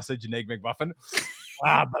 the sausage and egg McMuffin.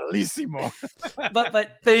 Bellissimo.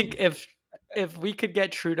 but think if we could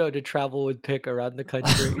get Trudeau to travel with Pick around the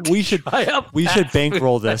country, we should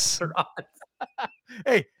bankroll this.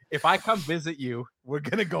 Hey, if I come visit you, we're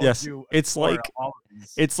gonna go. Yes, it's like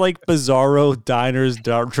Bizarro diners,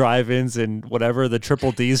 drive-ins, and whatever the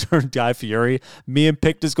Triple D's or Guy Fieri. Me and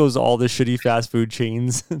Pick just goes to all the shitty fast food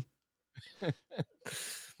chains.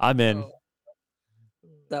 I'm in.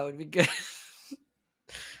 That would be good.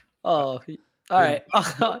 All right.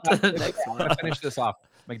 On to the next one. To finish this off,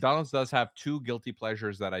 McDonald's does have 2 guilty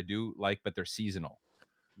pleasures that I do like, but they're seasonal.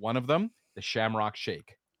 One of them, the Shamrock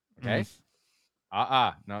Shake. Okay.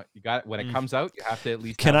 No, you got it. When it comes out, you have to at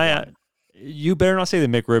least. You better not say the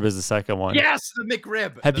McRib is the second one. Yes, the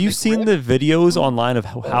McRib. Have you seen the videos online of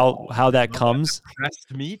how that comes?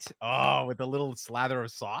 Pressed meat. With a little slather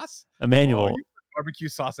of sauce. Emmanuel. You put barbecue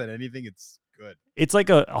sauce on anything, it's good. It's like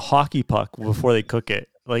a hockey puck before they cook it.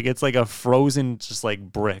 Like it's like a frozen, just like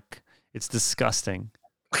brick. It's disgusting.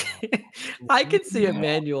 I can see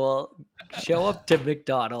Emmanuel show up to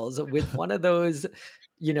McDonald's with one of those,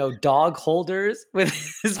 dog holders with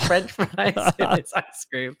his French fries and his ice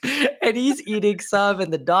cream, and he's eating some,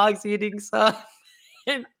 and the dog's eating some,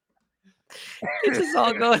 and it just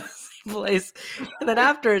all goes to the same place. And then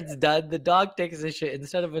after it's done, the dog takes his shit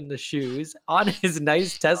instead of in the shoes on his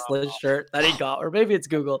nice Tesla shirt that he got, or maybe it's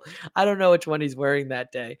Google. I don't know which one he's wearing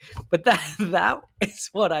that day, but that is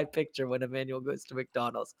what I picture when Emmanuel goes to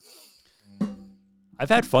McDonald's. I've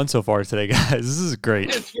had fun so far today, guys. This is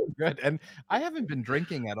great. It's good, and I haven't been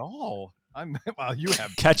drinking at all. You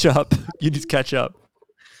have. Catch up. You need to catch up.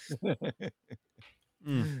 All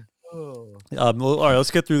right, let's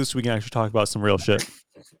get through this so we can actually talk about some real shit.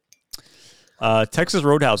 Texas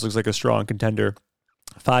Roadhouse looks like a strong contender.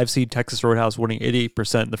 5 seed Texas Roadhouse winning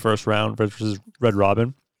 88% in the first round versus Red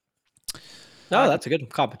Robin. No, that's a good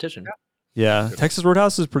competition. Yeah, Texas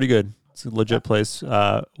Roadhouse is pretty good. It's a legit place.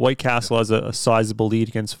 White Castle has a sizable lead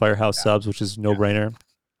against Firehouse Subs, which is no-brainer.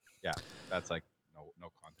 Yeah, that's like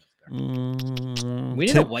no contest there. We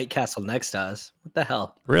need a White Castle next to us. What the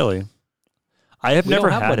hell? Really? I have never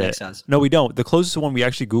had it. Next to us. No, we don't. The closest one we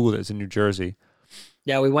actually Googled is in New Jersey.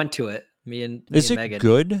 Yeah, we went to it. Me and Is it Megan.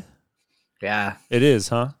 good? Yeah. It is,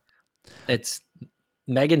 huh?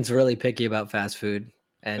 Megan's really picky about fast food,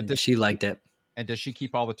 and she liked it. And does she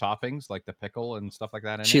keep all the toppings, like the pickle and stuff like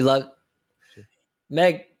that in She it? loved.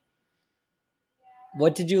 Meg,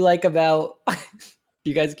 what did you like about?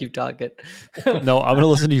 You guys keep talking. No, I'm gonna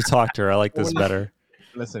listen to you talk to her. I like this better.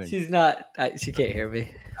 Listening. She's not. She can't hear me.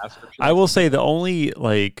 I will say the only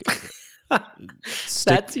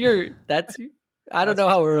That's your. I don't know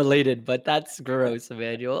how we're related, but that's gross,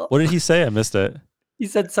 Emmanuel. What did he say? I missed it. He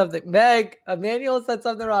said something. Emmanuel said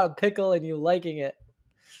something about a pickle and you liking it.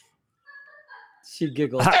 She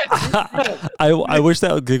giggled. I wish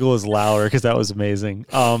that giggle was louder because that was amazing.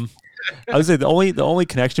 I would say the only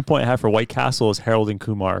connection point I have for White Castle is Harold and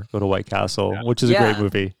Kumar go to White Castle, which is a great Yeah.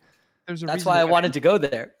 movie. There's a That's reason why I why wanted to go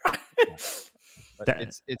there. But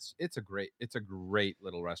That- it's a great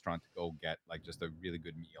little restaurant to go get like just a really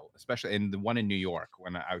good meal, especially in the one in New York.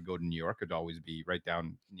 When I would go to New York, it'd always be right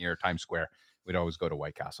down near Times Square. We'd always go to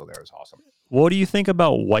White Castle. There, it was awesome. What do you think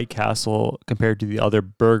about White Castle compared to the other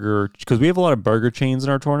burger? Because we have a lot of burger chains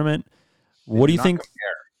in our tournament. What do you not think? compare.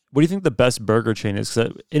 What do you think the best burger chain is?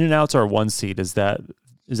 Because In-N-Out's our one seed. Is that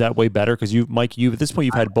way better? Because Mike, at this point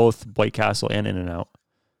you've had both White Castle and In-N-Out.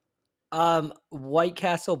 White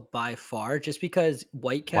Castle by far, just because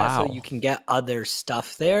White Castle Wow. you can get other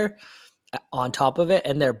stuff there on top of it,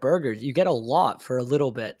 and their burgers you get a lot for a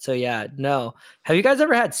little bit. So yeah, no. Have you guys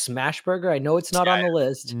ever had Smash Burger? I know it's not on the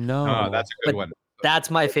list. No, Oh, that's a good But one.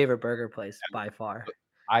 That's my favorite burger place by far,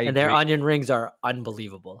 I and their agree. onion rings are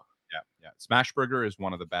unbelievable. Yeah. Smash Burger is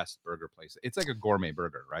one of the best burger places. It's like a gourmet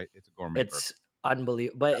burger, right? It's a gourmet burger. It's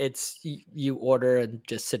unbelievable, but it's you order and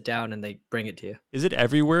just sit down and they bring it to you. is it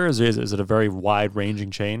everywhere? Is it a very wide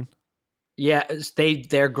ranging chain? Yeah,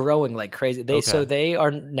 they're growing like crazy. So Okay. they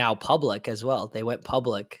are now public as well. They went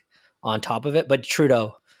public on top of it. But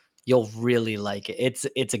Trudeau, you'll really like it.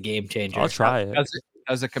 It's a game changer. I'll try it.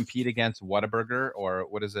 Does it compete against Whataburger or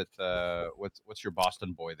what is it? What's your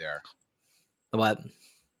Boston boy there? What?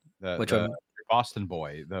 Which one? Your Boston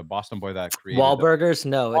boy, the Boston boy that created the- Wahlburgers?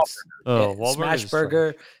 No, it's Oh, yeah, Wahlburgers Smash is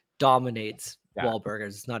Burger dominates Yeah. Wahlburgers.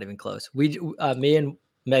 It's not even close. Me and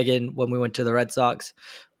Megan, when we went to the Red Sox,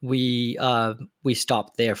 we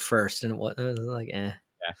stopped there first, and it was like,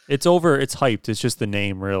 It's over. It's hyped. It's just the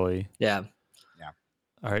name, really. yeah.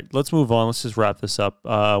 All right, let's move on. Let's just wrap this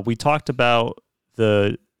up. We talked about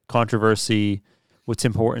the controversy with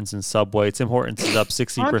Tim Hortons and Subway. Tim Hortons is up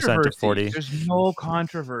 60% to Controversy. 40. There's no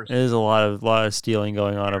controversy. There's a lot of stealing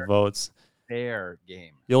going on of votes. Fair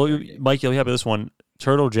game. Mike, you'll have this one.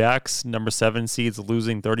 Turtle Jacks, number 7 seeds,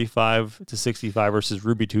 losing 35 to 65 versus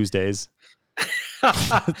Ruby Tuesdays.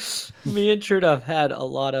 Me and Trudeau have had a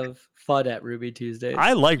lot of fun at Ruby Tuesdays.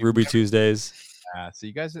 I like Ruby Tuesdays. So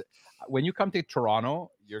you guys, when you come to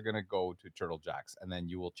Toronto, you're gonna go to Turtle Jacks, and then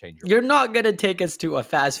you will change your. You're not gonna take us to a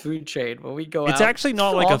fast food chain when we go out. It's actually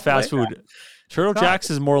not like a fast way. food. Turtle not. Jacks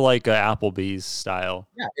is more like a Applebee's style.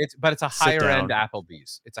 Yeah, it's a Sit higher end down.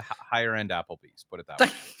 Applebee's. It's a higher end Applebee's. Put it that way.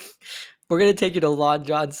 We're gonna take you to Long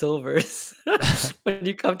John Silver's when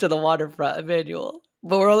you come to the waterfront, Emmanuel.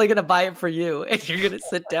 But we're only gonna buy it for you, and you're gonna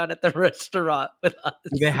sit down at the restaurant with us.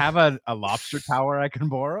 Do they have a lobster tower I can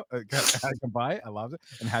borrow? I can buy. I love it.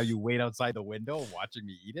 And how you wait outside the window watching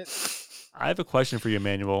me eat it. I have a question for you,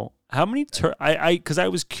 Emmanuel. How many because I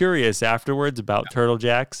was curious afterwards about Turtle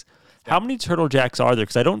Jacks. How many Turtle Jacks are there?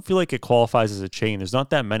 Because I don't feel like it qualifies as a chain. There's not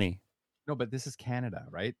that many. No, but this is Canada,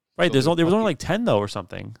 right? Right. So There was only probably- like 10 though or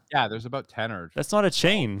something. Yeah, there's about 10 or. That's not a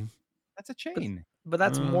chain. That's a chain. But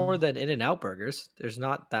that's more Mm. than In-N-Out burgers. There's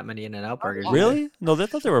not that many In-N-Out burgers. either. Really? No, I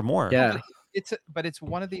thought there were more. Yeah. But it's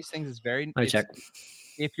one of these things. It's very. Let me it's- check.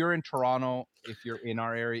 If you're in Toronto, if you're in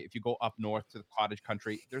our area, if you go up north to the cottage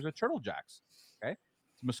country, there's a Turtle Jacks. Okay,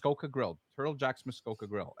 it's Muskoka Grill, Turtle Jacks Muskoka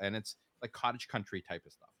Grill, and it's like cottage country type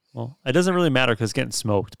of stuff. Well, it doesn't really matter because it's getting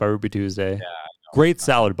smoked by Ruby Tuesday. Yeah, I know. Great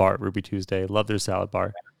salad bar at Ruby Tuesday. Love their salad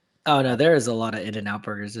bar. Oh no, there is a lot of In-N-Out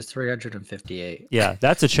burgers. There's 358. Yeah,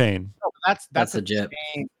 that's a chain. No, but that's a legit.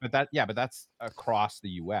 chain, but that's across the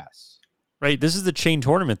U.S. Right. This is the chain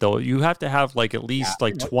tournament though. You have to have like at least I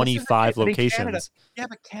like know. This is the 25 thing. I mean, Canada- locations. Yeah,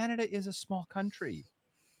 but Canada is a small country.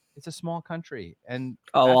 It's a small country, and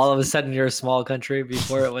Oh, that's- all of a sudden you're a small country.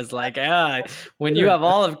 Before it was like, when you have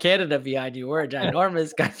all of Canada behind you, we're a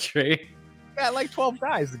ginormous country. yeah, like 12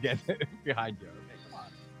 guys to get behind you. Okay, come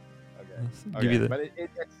on. Okay, Give you okay. the- But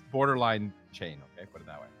it's borderline chain. Okay, put it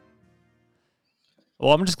that way.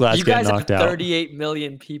 Well, I'm just glad You it's getting guys have knocked out. 38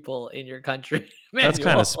 million people in your country. That's kind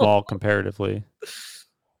Emmanuel. of small comparatively.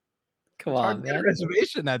 Come Hard on, to get a man.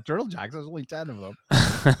 reservation at Turtle Jacks. There's only 10 of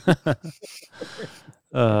them.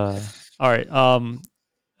 All right.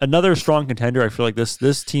 Another strong contender. I feel like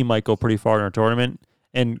this team might go pretty far in our tournament,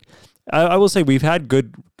 and I will say we've had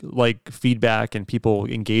good like feedback and people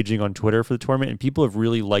engaging on Twitter for the tournament, and people have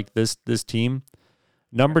really liked this team.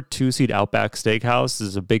 Number 2 seed Outback Steakhouse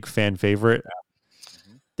is a big fan favorite.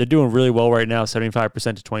 They're doing really well right now,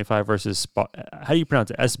 75% to 25 versus how do you pronounce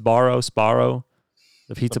it? Sbarro,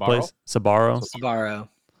 the pizza Sbarro? place, Sbarro. Sbarro.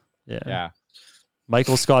 Yeah. Yeah.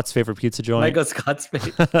 Michael Scott's favorite pizza joint. Michael Scott's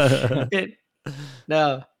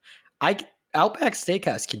No, Outback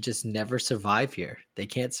Steakhouse can just never survive here. They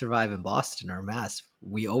can't survive in Boston or Mass.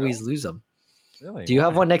 We always lose them. Really? Do you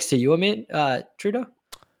have Why? one next to you, Trudeau?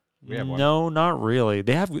 We have one. No, not really.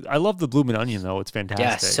 They have. I love the blooming onion though. It's fantastic.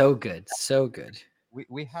 Yeah, so good, so good.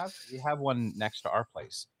 We have one next to our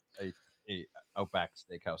place, a Outback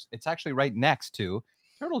Steakhouse. It's actually right next to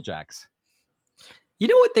Turtle Jack's. You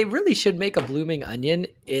know what? They really should make a blooming onion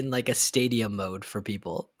in like a stadium mode for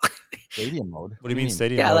people. Stadium mode. What do you mean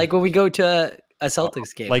stadium? Yeah, mode? like when we go to a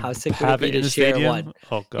Celtics game, like how sick would have it be it in to the share stadium? one?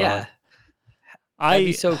 Oh god. Yeah, that'd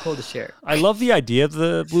be so cool to share. I love the idea of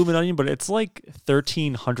the blooming onion, but it's like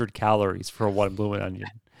 1,300 calories for one blooming onion.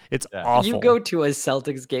 It's Yeah. awful. You go to a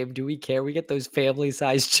Celtics game, do we care? We get those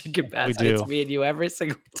family-sized chicken baskets, do. me and you, every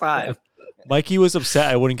single time. Mikey was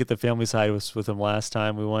upset I wouldn't get the family side with him last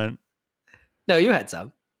time we went. No, you had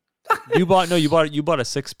some. You bought a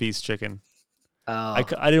 6-piece chicken. Oh,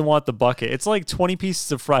 I didn't want the bucket. It's like 20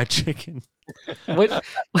 pieces of fried chicken.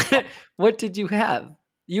 what did you have?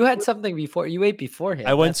 You had something before. You ate beforehand.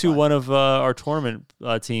 I went That's to why. one of our tournament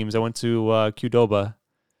teams. I went to Qdoba.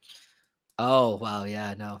 Oh wow,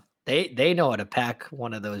 yeah, no. They know how to pack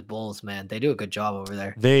one of those bowls, man. They do a good job over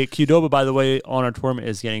there. Qdoba, by the way, on our tournament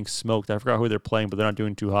is getting smoked. I forgot who they're playing, but they're not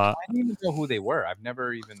doing too hot. I didn't even know who they were. I've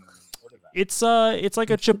never even heard of that. It's like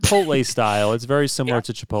a Chipotle style. It's very similar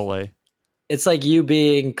to Chipotle. It's like you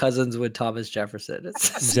being cousins with Thomas Jefferson. It's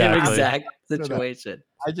the same Exactly. exact know that. situation.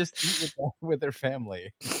 I just eat with their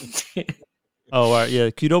family. Oh, all right, yeah.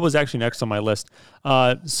 Qdoba's actually next on my list.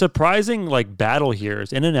 Surprising like battle here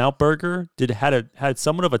is In-N-Out Burger had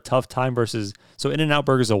somewhat of a tough time versus. So In-N-Out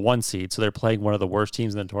Burger is a 1 seed, so they're playing one of the worst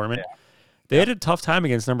teams in the tournament. Yeah. They had a tough time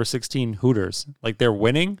against number 16 Hooters. Like they're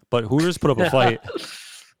winning, but Hooters put up a fight.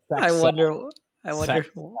 I wonder. Sex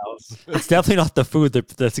It's definitely not the food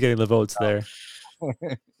that's getting the votes there.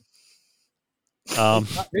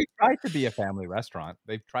 They've tried to be a family restaurant.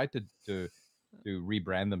 They've tried to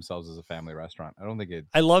rebrand themselves as a family restaurant. I don't think it.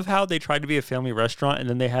 I love how they tried to be a family restaurant and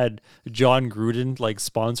then they had John Gruden like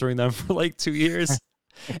sponsoring them for like 2 years.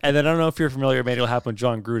 And then I don't know if you're familiar, maybe it'll happen with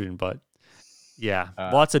John Gruden, but yeah,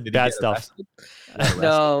 lots of Did he bad get stuff. arrested? He got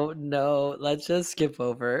arrested. No. Let's just skip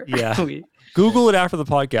over. Yeah. We- Google it after the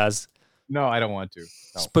podcast. No, I don't want to.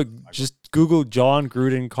 No. But just Google John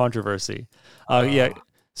Gruden controversy. Yeah.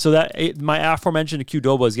 So my aforementioned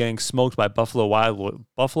Qdoba is getting smoked by Buffalo Wild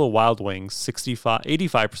Wings,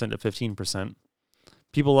 85% to 15%.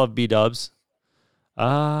 People love B-dubs.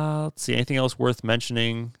 Let's see. Anything else worth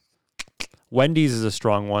mentioning? Wendy's is a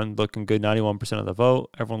strong one, looking good, 91% of the vote.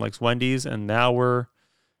 Everyone likes Wendy's, and now we're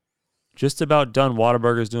just about done.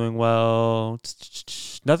 Whataburger's doing well.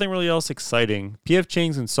 Nothing really else exciting. PF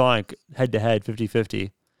Chang's and Sonic head-to-head,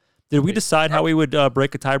 50-50. Did we decide how we would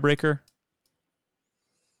break a tiebreaker?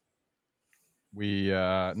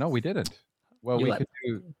 No, we didn't. Well, You we let- could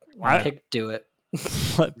do. do it.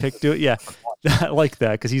 Let Pick do it. Yeah, I like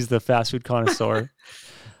that because he's the fast food connoisseur.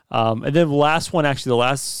 And then last one, actually, the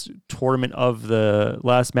last tournament of the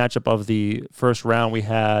last matchup of the first round, we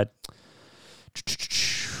had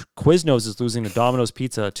Quiznos is losing to Domino's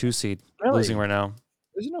Pizza, 2 seed, losing right now.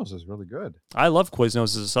 Quiznos is really good. I love Quiznos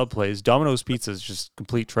as a sub plays. Domino's Pizza is just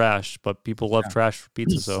complete trash, but people love trash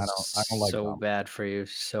pizza. So I don't like so them. bad for you.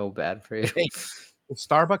 So bad for you. Is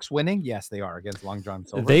Starbucks winning? Yes, they are against Long John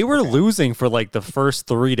Silver. they were Okay. losing for like the first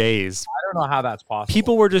 3 days. I don't know how that's possible.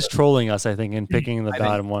 People were just trolling us, I think, and picking the I think-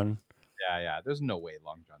 bottom one. Yeah. There's no way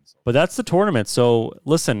Long John Silver. But that's the tournament. So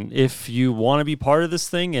listen, if you want to be part of this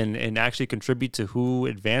thing and actually contribute to who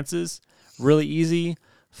advances, really easy.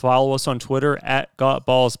 Follow us on Twitter at Got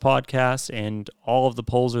Balls Podcast, and all of the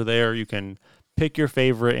polls are there. You can pick your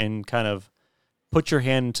favorite and kind of put your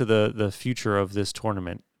hand into the future of this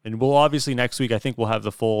tournament. And we'll obviously next week, I think we'll have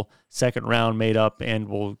the full second round made up, and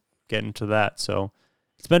we'll get into that. So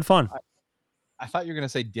it's been fun. I thought you were going to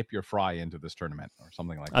say dip your fry into this tournament or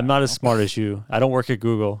something like that. I'm not as smart as you. I don't work at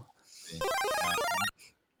Google.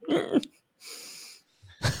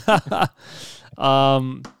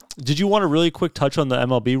 Did you want a really quick touch on the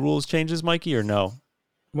MLB rules changes, Mikey, or no?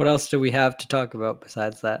 What else do we have to talk about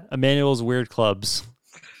besides that? Emmanuel's weird clubs.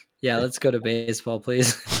 Yeah, let's go to baseball,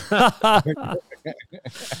 please.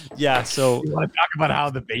 Yeah, so You want to talk about how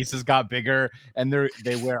the bases got bigger and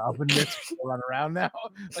they wear oven mitts to run around now?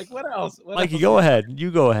 Like what else? What Mikey, else? go ahead.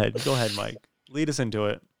 You go ahead. Go ahead, Mike. Lead us into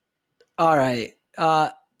it. All right.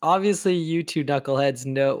 Obviously, you two knuckleheads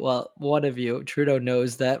know. Well, one of you, Trudeau,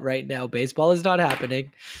 knows that right now baseball is not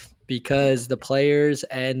happening because the players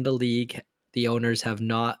and the league, the owners, have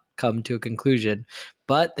not come to a conclusion.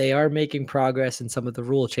 But they are making progress in some of the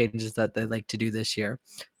rule changes that they like to do this year.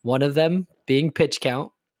 One of them being pitch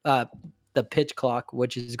count, the pitch clock,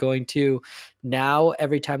 which is going to now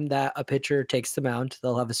every time that a pitcher takes the mound,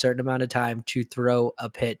 they'll have a certain amount of time to throw a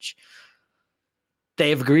pitch.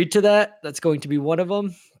 They've agreed to that. That's going to be one of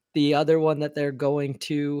them. The other one that they're going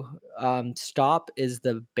to stop is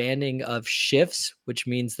the banning of shifts, which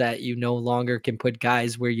means that you no longer can put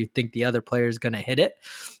guys where you think the other player is going to hit it.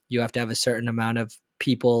 You have to have a certain amount of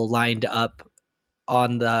people lined up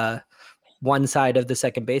on the one side of the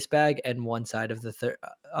second base bag and one side of the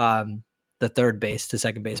third base to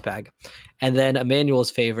second base bag. And then Emmanuel's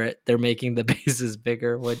favorite, they're making the bases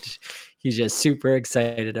bigger, which he's just super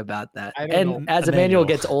excited about that. And as Emmanuel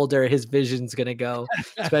gets older, his vision's going to go,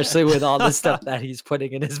 especially with all the stuff that he's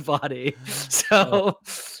putting in his body. So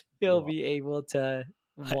he'll be able to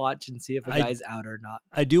watch and see if a guy's out or not.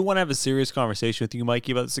 I do want to have a serious conversation with you,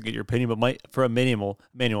 Mikey, about this to get your opinion. But for Emmanuel,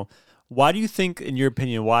 why do you think, in your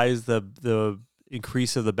opinion, why is the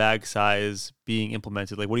increase of the bag size being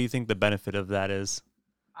implemented? Like, what do you think the benefit of that is?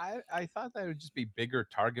 I thought that would just be bigger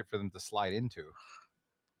target for them to slide into.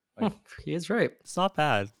 Like, he is right. It's not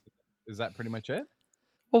bad. Is that pretty much it?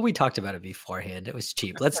 Well, we talked about it beforehand. It was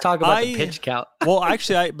cheap. Let's talk about the pitch count. Well,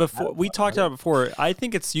 actually, we talked about it before. I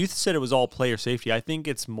think you said it was all player safety. I think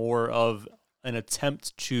it's more of an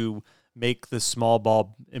attempt to make the small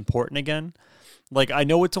ball important again. Like, I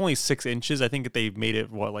know it's only 6 inches. I think they made it,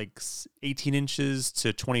 18 inches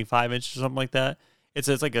to 25 inches or something like that.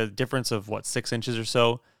 It's like a difference of, 6 inches or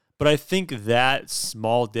so. But I think that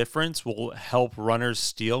small difference will help runners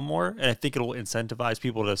steal more, and I think it'll incentivize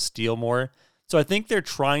people to steal more. So I think they're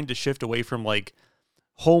trying to shift away from,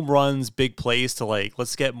 home runs, big plays to,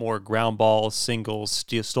 let's get more ground balls, singles,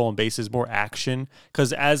 stolen bases, more action.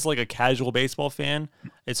 Because as, a casual baseball fan,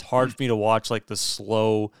 it's hard for me to watch, the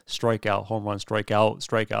slow strikeout, home run,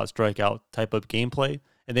 strikeout type of gameplay.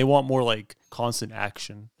 And they want more, constant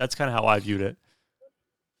action. That's kind of how I viewed it.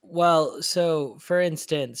 Well, so for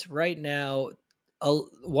instance, right now,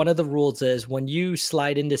 one of the rules is when you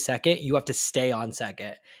slide into second, you have to stay on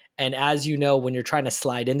second. And as you know, when you're trying to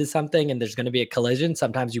slide into something and there's going to be a collision,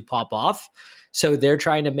 sometimes you pop off. So they're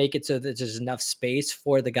trying to make it so that there's enough space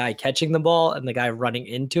for the guy catching the ball and the guy running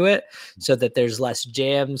into it so that there's less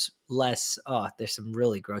jams, there's some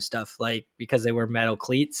really gross stuff, because they wear metal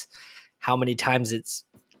cleats, how many times it's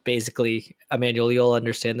basically, Emmanuel, you'll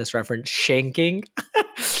understand this reference, shanking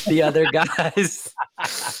the other guys.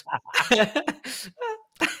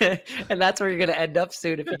 And that's where you're going to end up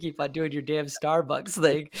soon if you keep on doing your damn Starbucks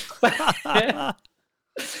thing.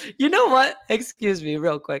 You know what? Excuse me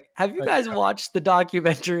real quick. Have you guys watched the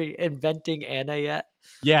documentary Inventing Anna yet?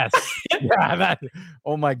 Yes. Yeah.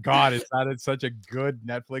 Oh my God. Is that such a good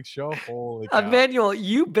Netflix show? Holy cow. Emmanuel,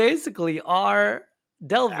 you basically are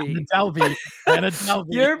Delvey. Anna Delvey.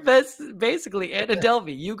 You're basically Anna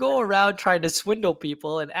Delvey. You go around trying to swindle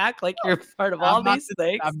people and act like you're part of all these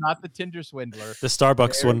things. I'm not the Tinder swindler. The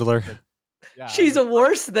Starbucks swindler. Yeah, she's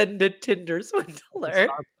worse than the Tinder swindler,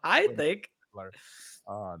 I think.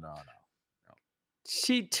 Oh, no.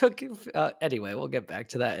 She took... anyway, we'll get back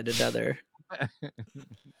to that in another...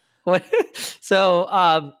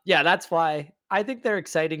 So, that's why I think they're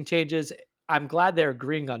exciting changes. I'm glad they're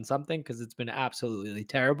agreeing on something because it's been absolutely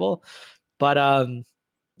terrible. But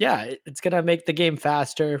it's going to make the game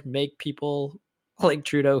faster, make people like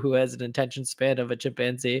Trudeau, who has an attention span of a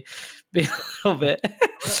chimpanzee, be a little bit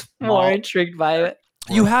more intrigued by it.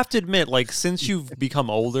 You have to admit, since you've become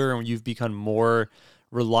older and you've become more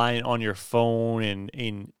reliant on your phone and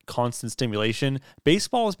in constant stimulation,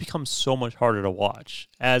 baseball has become so much harder to watch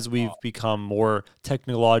as we've become more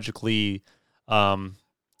technologically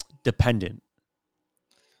dependent.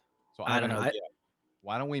 So I don't know.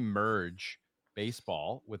 Why don't we merge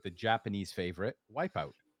baseball with the Japanese favorite,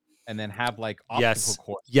 Wipeout, and then have obstacle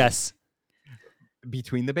course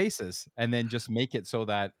between the bases, and then just make it so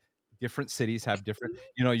that different cities have different.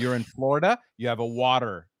 You're in Florida, you have a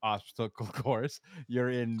water obstacle course. You're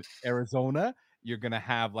in Arizona, you're gonna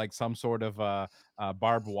have some sort of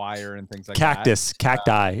barbed wire and things like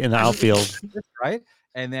cacti in the outfield, right?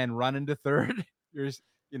 And then run into third.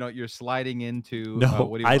 You're sliding into.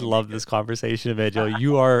 No, I love this conversation, Emmanuel.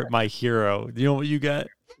 You are my hero. Do you know what you got?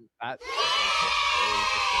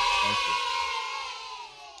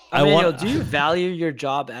 Emmanuel, do you value your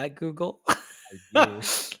job at Google? I do.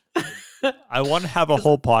 I want to have a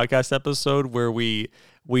whole podcast episode where we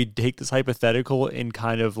take this hypothetical and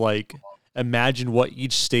kind of imagine what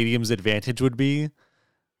each stadium's advantage would be.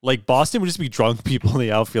 Boston would just be drunk people in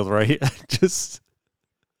the outfield, right? Just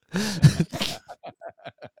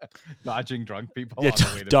dodging drunk people. Yeah,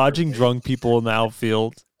 dodging drunk people in the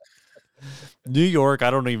outfield. New York,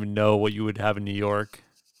 I don't even know what you would have in New York.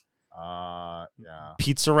 Yeah.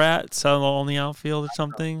 Pizza Rat on the outfield or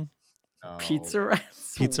something. No. Pizza Rat.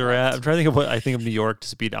 Pizza Rat. I'm trying to think of what I think of New York to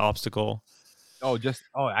speed obstacle.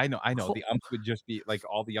 I know. Cool. The umps would just be like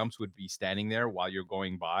all the umps would be standing there while you're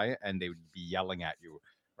going by, and they would be yelling at you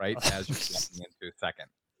right as you're getting into second.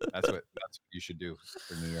 That's what you should do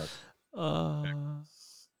for New York.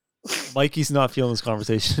 Mikey's not feeling this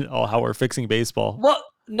conversation. Oh, how we're fixing baseball. Well,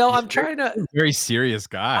 no, I'm He's trying to. Very serious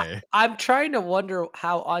guy. I'm trying to wonder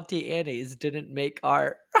how Auntie Annie's didn't make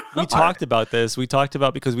our. We talked about this. We talked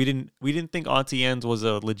about because we didn't think Auntie Anne's was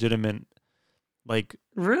a legitimate like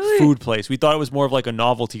Really? food place. We thought it was more of like a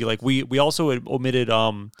novelty. Like we also had omitted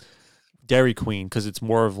Dairy Queen because it's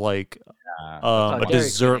more of like a Dairy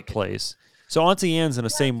dessert Queen. place. So Auntie Anne's in the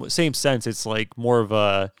same sense. It's like more of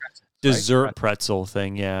a dessert pretzel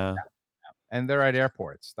thing. Yeah. And they're at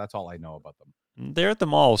airports. That's all I know about them. They're at the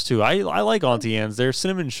malls too. I like Auntie Anne's. Their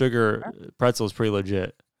cinnamon sugar pretzel is pretty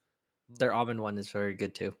legit. Their almond one is very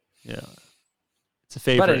good too. Yeah, it's a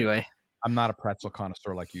favorite. But anyway, I'm not a pretzel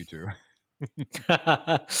connoisseur like you two.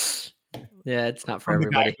 yeah, it's not for I'm the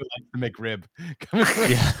guy everybody. who likes to make rib.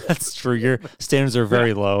 Yeah, that's true. Your standards are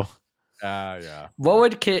very low. Yeah. What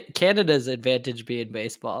would Canada's advantage be in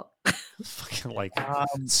baseball? Fucking like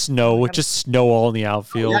snow, just snow all in the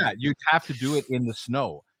outfield. Yeah, you'd have to do it in the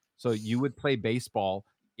snow. So you would play baseball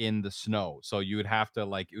in the snow. So you would have to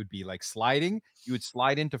it would be like sliding. You would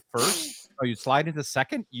slide into first, or you'd slide into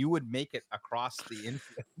second. You would make it across the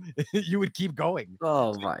infield. You would keep going.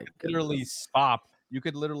 Oh So my you could literally stop. You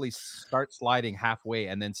could literally start sliding halfway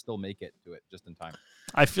and then still make it to it just in time.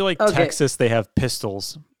 I feel like Okay. Texas, they have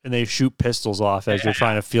pistols and they shoot pistols off as you're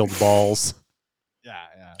trying to field balls. Yeah.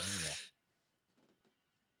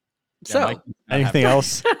 So Mike's not Anything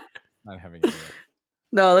else? Not having it.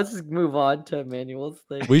 no, let's just move on to Emmanuel's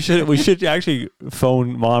thing. We should actually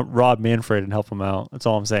phone Rob Manfred and help him out. That's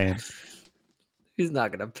all I'm saying. He's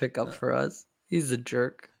not gonna pick up for us. He's a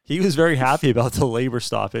jerk. He was very happy about the labor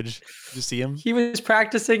stoppage. Did you see him? He was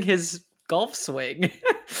practicing his golf swing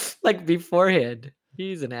like beforehand.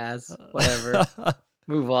 He's an ass. Whatever.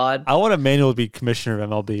 Move on. I want Emmanuel to be commissioner of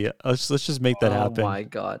MLB. Let's just make that happen. Oh my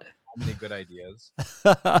god. So many good ideas.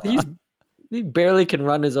 He barely can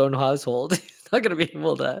run his own household. He's not gonna be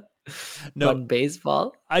able to run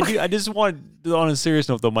baseball. I just want, on a serious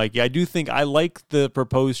note though, Mikey, I do think I like the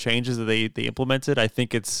proposed changes that they implemented. I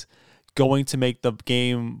think it's going to make the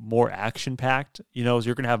game more action packed. You know, so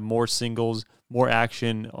you're going to have more singles, more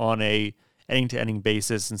action on a inning to inning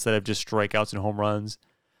basis instead of just strikeouts and home runs.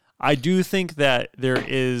 I do think that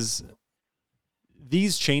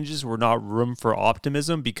these changes were not room for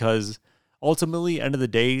optimism because ultimately, end of the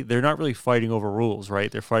day, they're not really fighting over rules,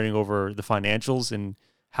 right? They're fighting over the financials and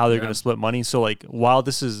how they're going to split money. So, like, while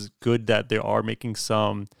this is good that they are making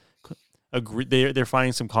they're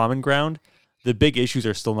finding some common ground, the big issues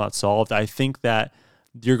are still not solved. I think that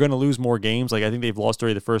you're going to lose more games. Like, I think they've lost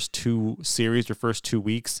already the first 2 series or first 2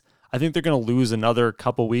 weeks. I think they're going to lose another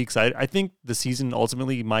couple weeks. I think the season,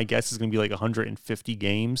 ultimately, my guess is going to be like 150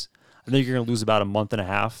 games. I think you're going to lose about a month and a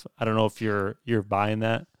half. I don't know if you're buying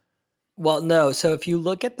that. Well, no. So if you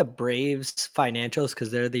look at the Braves financials,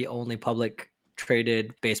 because they're the only public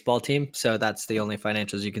traded baseball team, so that's the only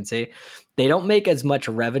financials you can see. They don't make as much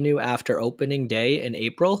revenue after opening day in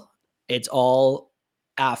April. It's all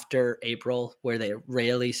after April where they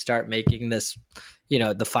really start making this, the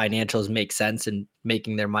financials make sense and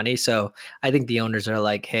making their money. So I think the owners are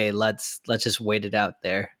like, hey, let's just wait it out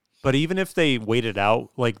there. But even if they wait it out,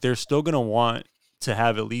 like they're still going to want to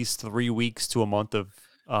have at least 3 weeks to a month of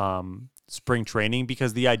spring training,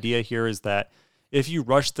 because the idea here is that if you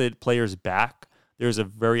rush the players back, there's a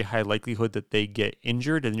very high likelihood that they get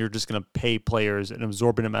injured, and you're just going to pay players an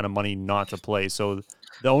absorbent amount of money not to play. So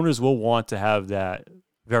the owners will want to have that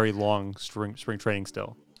very long spring training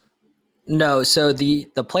still. No, so the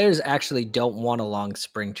players actually don't want a long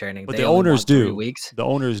spring training. But They the only owners want 3 do. weeks. The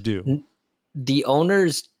owners do. The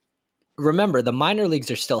owners, remember, the minor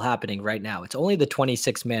leagues are still happening right now. It's only the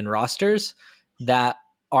 26-man rosters that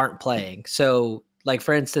aren't playing. So, like,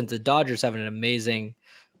 for instance, the Dodgers have an amazing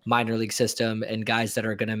minor league system and guys that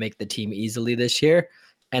are going to make the team easily this year.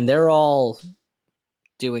 And they're all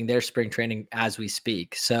doing their spring training as we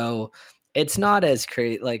speak. So it's not as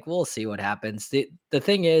crazy. Like, we'll see what happens. The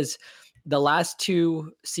thing is, the last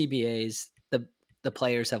 2 CBAs, the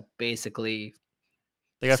players have basically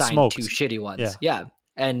They got signed smoked. 2 shitty ones. Yeah.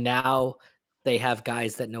 And now they have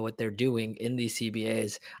guys that know what they're doing in these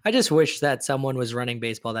CBAs. I just wish that someone was running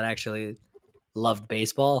baseball that actually loved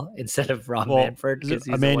baseball instead of Rob Manfred. 'cause he's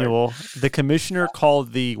the worst. Emmanuel, the commissioner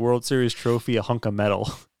called the World Series trophy a hunk of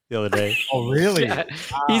metal the other day. Oh, really? Yeah.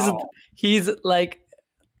 Wow. He's like,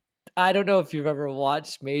 I don't know if you've ever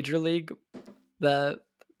watched Major League, the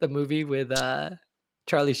movie with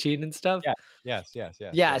Charlie Sheen and stuff. Yeah. Yes.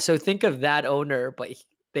 Yeah. So think of that owner, but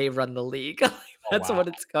they run the league. That's wow. what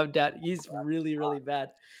it's come down. He's really, really bad.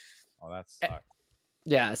 Oh, that Eh, sucks.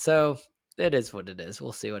 Yeah. So it is what it is.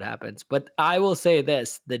 We'll see what happens. But I will say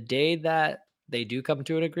this: the day that they do come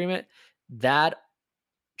to an agreement, that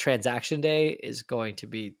transaction day is going to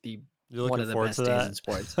be You're one looking of the forward best to days that? in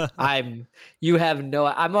sports. I'm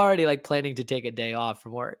already like planning to take a day off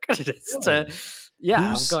from work. Just to,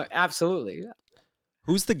 yeah, I'm going absolutely.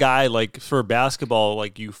 Who's the guy, like, for basketball,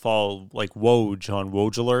 like, you follow, like, Woj on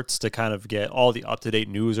Woj alerts to kind of get all the up-to-date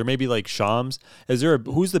news, or maybe like Shams?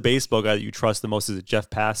 Who's the baseball guy that you trust the most? Is it Jeff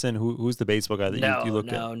Passan? Who's the baseball guy that you look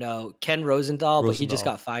at? No. Ken Rosenthal, but he just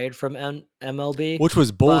got fired from MLB. Which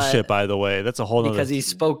was bullshit, by the way. That's a whole nother... Because he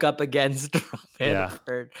spoke up against Rob Yeah.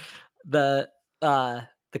 Manfred,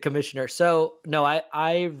 the commissioner. So no,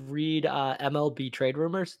 I read MLB trade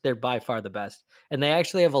rumors. They're by far the best, and they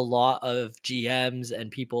actually have a lot of GMs and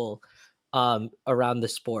people around the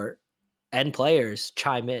sport and players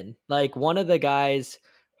chime in. Like one of the guys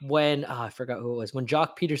when I forgot who it was, when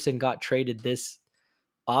Jock Peterson got traded this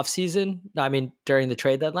offseason, I mean during the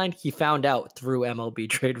trade deadline, he found out through MLB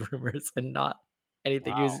trade rumors and not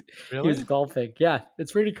anything. Wow. He was golfing. Yeah,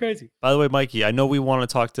 it's pretty crazy. By the way, Mikey, I know we want to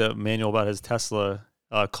talk to Manuel about his Tesla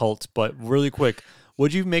cult, but really quick,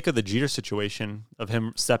 what'd you make of the Jeter situation of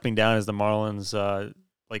him stepping down as the Marlins?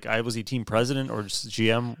 Was he team president or just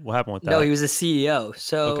GM? What happened with that? No, he was a CEO.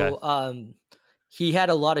 So Okay. he had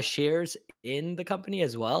a lot of shares in the company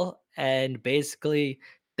as well. And basically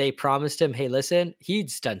they promised him, hey, listen,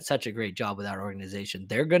 he's done such a great job with our organization.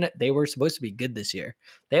 They were supposed to be good this year.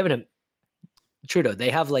 They haven't Trudeau, they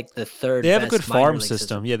have like the third. They have a best good minor farm league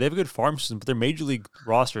system. Yeah, they have a good farm system, but their major league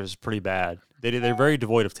roster is pretty bad. They're very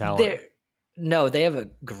devoid of talent. They have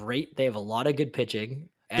they have a lot of good pitching,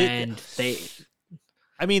 and they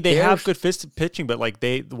have good pitching, but like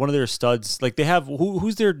one of their studs, like they have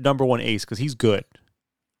who's their number one ace because he's good.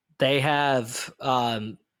 They have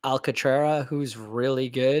Alcantara, who's really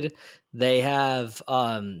good. They have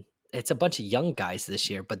it's a bunch of young guys this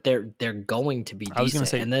year, but they're going to be decent. I was going to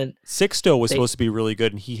say, and then Sixto was supposed to be really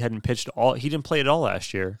good, and he hadn't pitched he didn't play at all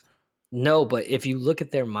last year. No, but if you look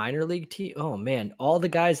at their minor league team, oh man, all the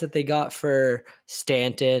guys that they got for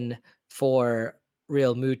Stanton, for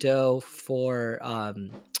Real Muto, for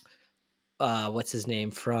what's his name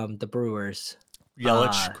from the Brewers?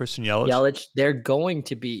 Christian Yelich. Yelich, they're going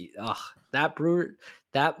to be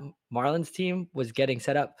that Marlins team was getting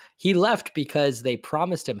set up. He left because they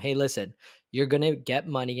promised him, hey, listen, you're going to get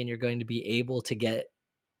money and you're going to be able to get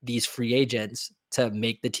these free agents to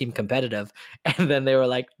make the team competitive. And then they were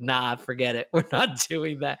like, nah, forget it. We're not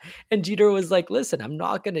doing that. And Jeter was like, listen, I'm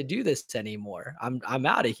not going to do this anymore. I'm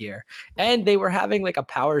out of here. And they were having like a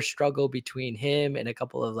power struggle between him and a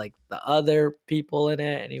couple of like the other people in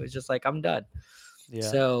it. And he was just like, I'm done. Yeah.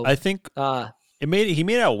 So I think he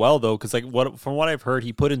made it out well though, because from what I've heard,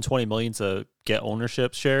 he put in $20 million to get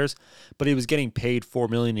ownership shares, but he was getting paid $4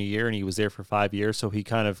 million a year, and he was there for 5 years, so he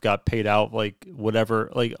kind of got paid out like whatever,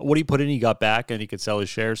 like what he put in, he got back, and he could sell his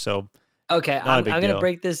shares. So okay, I'm going to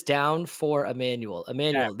break this down for Emmanuel.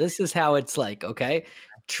 This is how it's like. Okay,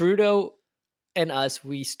 Trudeau and us,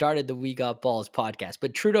 we started the We Got Balls podcast,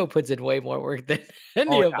 but Trudeau puts in way more work than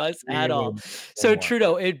any of us at all. So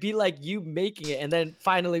Trudeau, it'd be like you making it, and then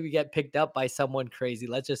finally we get picked up by someone crazy.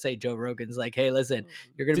 Let's just say Joe Rogan's like, hey, listen,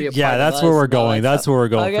 you're going to be a part of that's us where we're going. That's where we're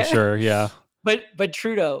going okay? For sure. Yeah. But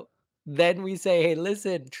Trudeau, then we say, hey,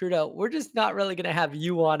 listen, Trudeau, we're just not really going to have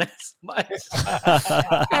you on as much.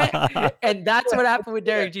 and that's what happened with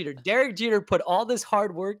Derek Jeter. Derek Jeter put all this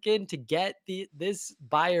hard work in to get this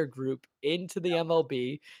buyer group into the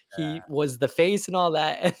MLB. He was the face and all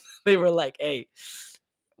that. And they were like, hey,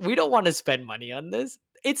 we don't want to spend money on this.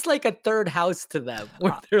 It's like a third house to them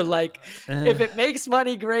where they're like, if it makes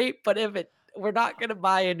money, great. But we're not going to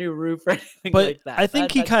buy a new roof or anything like that. I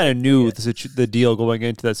think he kind of knew the deal going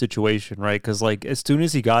into that situation, right? Because like as soon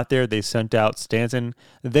as he got there, they sent out Stanton.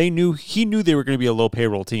 He knew they were going to be a low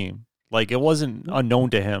payroll team. Like it wasn't unknown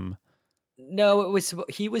to him. No,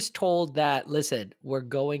 he was told that, listen, we're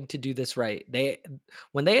going to do this right.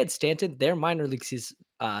 When they had Stanton, their minor league system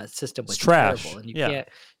was trash. Terrible, and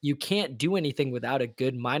you can't do anything without a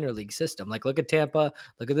good minor league system. Like look at Tampa,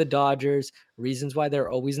 look at the Dodgers. Reasons why they're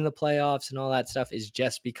always in the playoffs and all that stuff is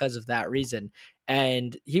just because of that reason.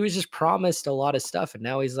 And he was just promised a lot of stuff, and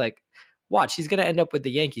now he's like, watch, he's going to end up with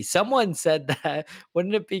the Yankees. Someone said that,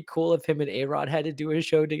 wouldn't it be cool if him and A-Rod had to do a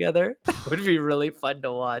show together? It would be really fun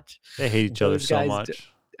to watch. They hate each other so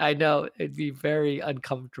much. I know. It'd be very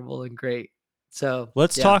uncomfortable and great. So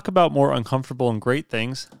let's talk about more uncomfortable and great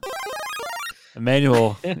things.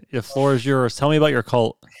 Emmanuel, the floor is yours. Tell me about your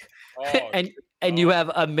cult. and you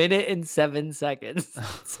have a minute and 7 seconds.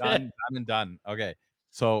 Done and done. Okay.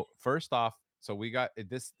 So first off, so we got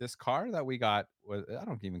this car that we got was, I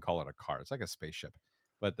don't even call it a car. It's like a spaceship.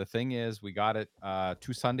 But the thing is, we got it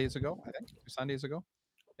 2 Sundays ago. I think 2 Sundays ago.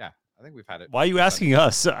 Yeah, I think we've had it. Why are you 2 asking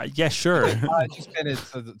us? Yeah, sure.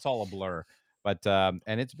 It's all a blur, but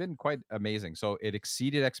and it's been quite amazing. So it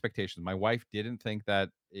exceeded expectations. My wife didn't think that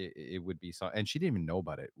it would be so, and she didn't even know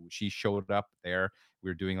about it. She showed up there. We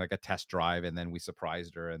were doing like a test drive, and then we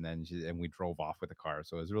surprised her, and then we drove off with the car.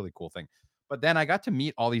 So it was a really cool thing. But then I got to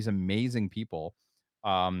meet all these amazing people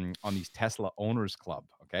on these Tesla Owners Club.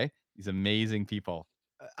 Okay, these amazing people.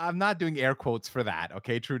 I'm not doing air quotes for that.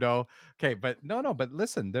 Okay, Trudeau. Okay, but no. But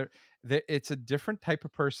listen, it's a different type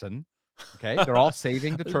of person. Okay, they're all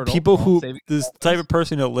saving the turtle. People who this type of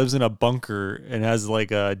person that lives in a bunker and has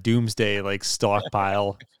like a doomsday like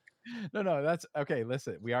stockpile. No, that's okay.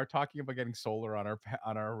 Listen, we are talking about getting solar on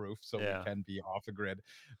our roof, so we can be off the grid.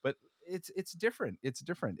 But it's different. It's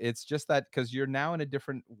different. It's just that because you're now in a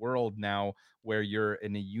different world now, where you're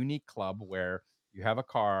in a unique club where you have a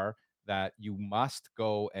car that you must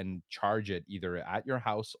go and charge it either at your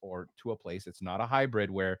house or to a place. It's not a hybrid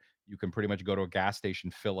where you can pretty much go to a gas station,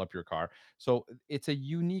 fill up your car. So it's a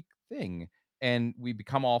unique thing. And we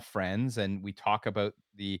become all friends and we talk about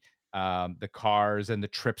the cars and the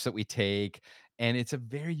trips that we take. And it's a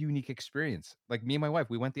very unique experience. Like me and my wife,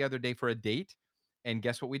 we went the other day for a date. And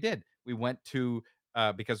guess what we did? We went to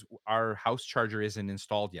because our house charger isn't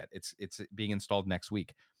installed yet. It's being installed next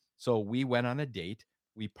week. So we went on a date.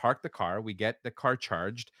 We park the car, we get the car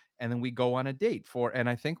charged, and then we go on a date and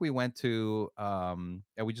I think we went to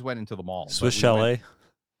we just went into the mall. Swiss Chalet.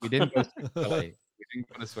 We didn't go to Swiss Chalet. We didn't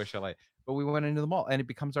go to Swiss Chalet, but we went into the mall and it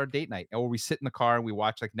becomes our date night. Or we sit in the car and we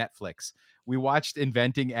watch like Netflix. We watched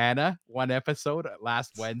Inventing Anna, one episode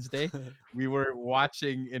last Wednesday. We were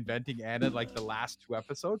watching Inventing Anna like the last 2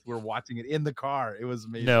 episodes. We're watching it in the car. It was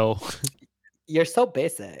amazing. No. You're so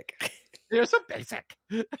basic. You're so basic.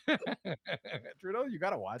 Trudeau, you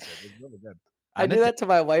gotta watch it. It's really good. I do that to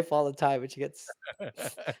my wife all the time, and she gets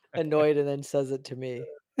annoyed and then says it to me.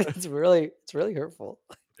 It's really hurtful.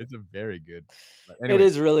 It's a very good. It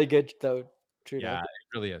is really good though, Trudeau. Yeah,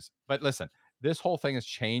 it really is. But listen, this whole thing has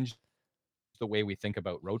changed the way we think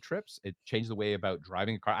about road trips. It changed the way about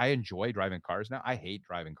driving a car. I enjoy driving cars now. I hate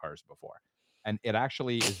driving cars before, and it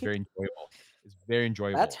actually is very enjoyable. It's very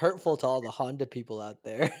enjoyable. That's hurtful to all the Honda people out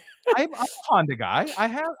there. I'm a Honda guy. I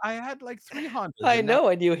had like 3 Hondas. I know,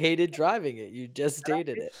 and you hated driving it. You just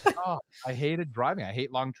dated it. Oh, I hated driving. I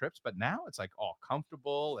hate long trips, but now it's like all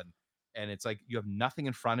comfortable and it's like you have nothing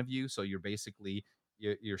in front of you, so you're basically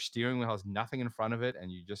your steering wheel has nothing in front of it,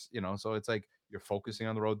 and you just so it's like you're focusing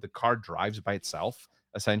on the road. The car drives by itself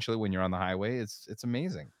essentially when you're on the highway. It's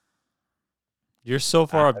amazing. You're so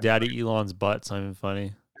far up Daddy Elon's butt. It's not even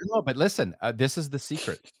funny. No, but listen, this is the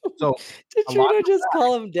secret. So did you just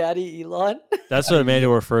call him Daddy Elon? That's what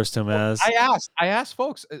Emmanuel refers to him as. I asked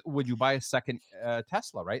folks, would you buy a second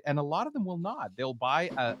Tesla, right? And a lot of them will not. They'll buy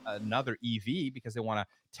another EV because they want to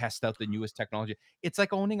test out the newest technology. It's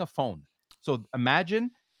like owning a phone. So imagine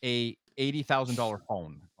a $80,000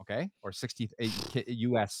 phone, okay, or 60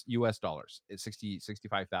 US dollars. It's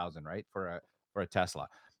 65,000, right, for a Tesla.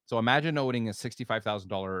 So imagine owning a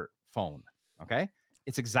 $65,000 phone, okay?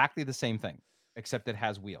 It's exactly the same thing, except it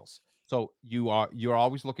has wheels. So you're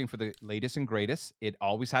always looking for the latest and greatest. It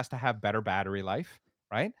always has to have better battery life,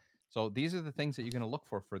 right? So these are the things that you're going to look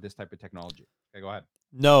for this type of technology. Okay, go ahead.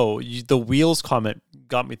 No, the wheels comment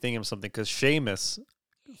got me thinking of something because Seamus,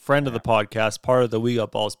 friend of the podcast, part of the We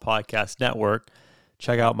Got Balls podcast network,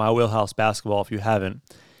 check out My Wheelhouse Basketball if you haven't.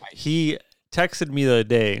 He texted me the other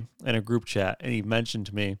day in a group chat and he mentioned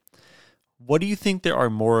to me, what do you think there are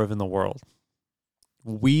more of in the world?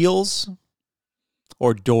 Wheels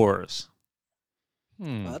or doors?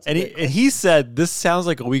 And he said, this sounds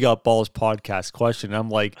like a We Got Balls podcast question. I'm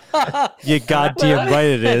like, you goddamn right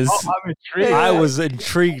it is. I'm intrigued. I was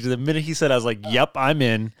intrigued. The minute he said, I was like, yep, I'm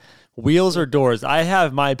in. Wheels or doors? I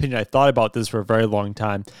have my opinion. I thought about this for a very long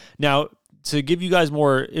time. Now, to give you guys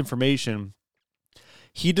more information,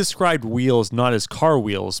 he described wheels not as car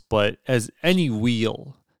wheels, but as any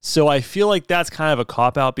wheel. So I feel like that's kind of a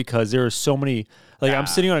cop-out because there are so many, like I'm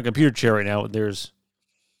sitting on a computer chair right now, and there's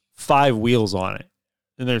 5 wheels on it.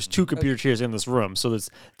 And there's 2 computer chairs in this room. So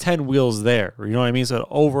there's 10 wheels there. You know what I mean? So it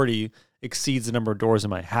already exceeds the number of doors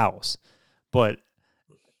in my house. But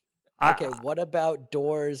okay, what about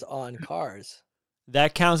doors on cars?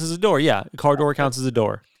 That counts as a door. Yeah, a car door counts as a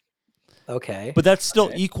door. Okay. But that's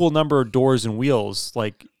still equal number of doors and wheels.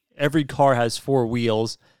 Like every car has 4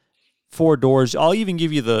 wheels. 4 doors. I'll even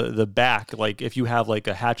give you the back. Like if you have like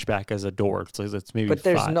a hatchback as a door, so that's maybe. But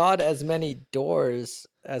there's 5. not as many doors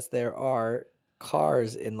as there are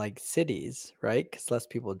cars in like cities, right? Because less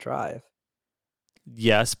people drive.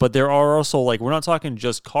 Yes, but there are also like we're not talking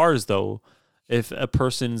just cars though. If a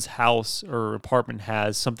person's house or apartment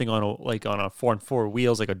has something on a 4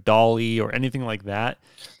 wheels, like a dolly or anything like that,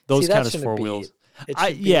 those See, that count as shouldn't 4 be- wheels. It I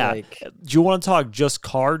should be yeah. like, Do you want to talk just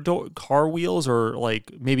car wheels or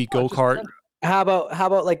like maybe No, go just kart general. how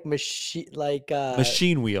about like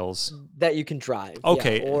machine wheels? that you can drive? Yeah,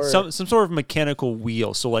 Okay, or some sort of mechanical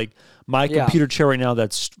wheel. So like my Yeah. computer chair right now,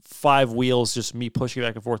 that's 5 wheels, just me pushing it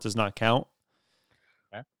back and forth, does not count.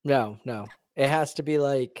 no, it has to be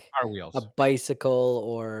like Car wheels. a bicycle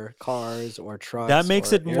or cars or trucks. That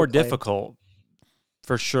makes or it more airplanes. difficult,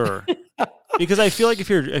 for sure. Because I feel like if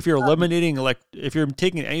you're eliminating if you're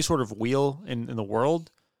taking any sort of wheel in the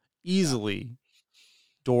world, easily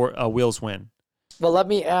wheels win. Well, let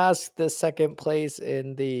me ask the second place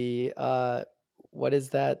in the what is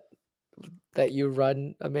that you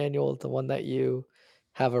run, Emmanuel? The one that you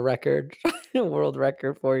have a record, world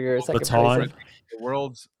record for your second Baton. place. The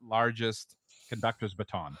world's largest conductor's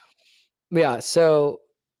baton. Yeah. So,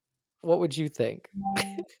 what would you think?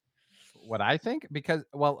 What I think, because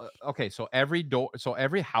okay, so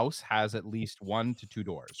every house has at least 1 to 2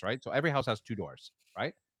 doors, right? So every house has 2 doors,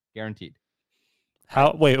 right? Guaranteed.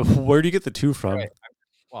 Wait, where do you get the 2 from? Right.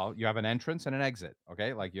 Well, you have an entrance and an exit,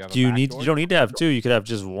 okay? Like you have. You you don't need to have 2. You could have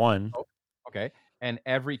just 1. Okay, and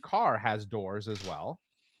every car has doors as well,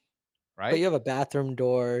 right? But you have a bathroom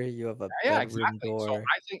door. You have a Yeah, bedroom exactly. door. So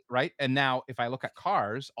I think right. And now, if I look at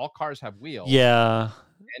cars, all cars have wheels. Yeah.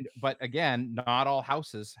 But again, not all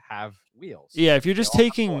houses have wheels. Yeah, if you're just all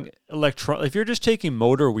have taking if you're just taking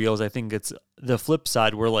motor wheels, I think it's the flip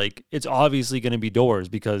side where like it's obviously going to be doors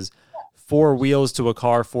because 4 wheels to a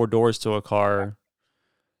car, 4 doors to a car.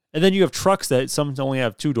 And then you have trucks that some only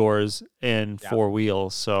have 2 doors and 4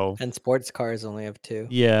 wheels. So And sports cars only have 2.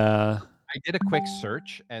 yeah, I did a quick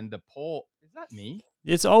search, and the poll is that me?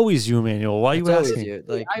 it's always you, Manuel. Why are It's you always asking? you,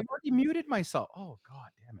 like I've already muted myself. Oh God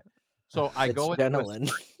damn it! So I it's go into a gentlemen.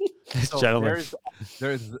 It's So gentlemen.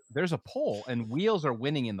 there's a poll, and wheels are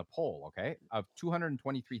winning in the poll, okay, of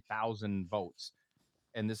 223,000 votes,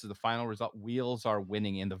 and this is the final result. Wheels are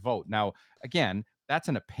winning in the vote. Now, again, that's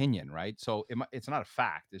an opinion, right? So it's not a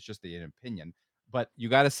fact. It's just an opinion. But you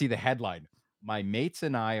got to see the headline. My mates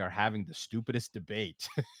and I are having the stupidest debate,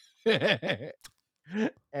 and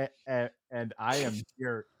I am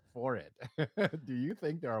here for it. Do you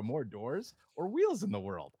think there are more doors or wheels in the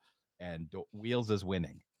world? And wheels is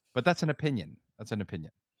winning. But that's an opinion. That's an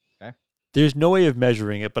opinion. There's no way of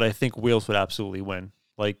measuring it, but I think wheels would absolutely win.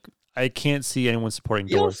 Like I can't see anyone supporting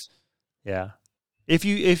doors. Wheels? Yeah. If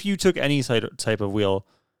you took any type of wheel,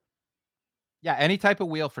 Yeah, any type of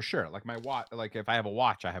wheel for sure. Like my watch. Like if I have a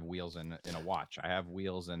watch, I have wheels in a watch. I have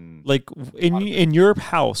wheels in. like in your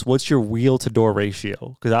house, what's your wheel to door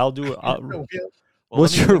ratio? Because I'll do it. Well,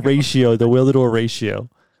 What's let me your look at ratio? The wheel to door ratio.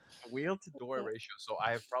 the wheel to door ratio? So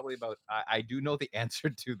I have probably about. I do know the answer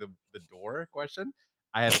to the door question.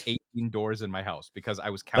 I have 18 doors in my house because I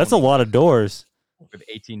was counting. That's a lot of doors. With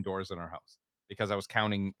 18 doors in our house because I was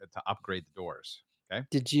counting to upgrade the doors. Okay,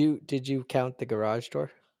 Did you count the garage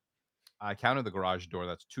door? I counted the garage door.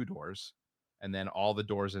 That's 2 doors, and then all the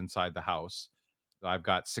doors inside the house. So I've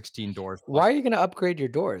got 16 doors. Why are you going to upgrade your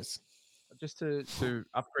doors? Just to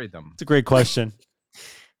upgrade them? It's a great question.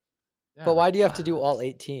 Yeah. But why do you have to do all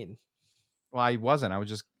 18? Well, I wasn't. I was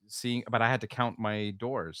just seeing, but I had to count my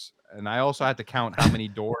doors, and I also had to count how many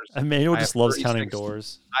doors. Emmanuel I just have loves counting 36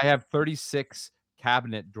 doors. I have 36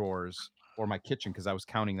 cabinet drawers for my kitchen because I was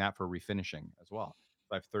counting that for refinishing as well.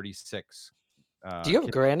 So I have 36. Do you have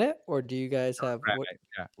kitchen- granite or do you guys have granite? what?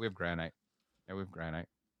 Yeah, we have granite. Yeah, we have granite.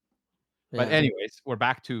 But Yeah. anyways, we're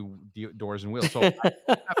back to doors and wheels. So I don't have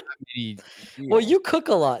that many Well, wheels. you cook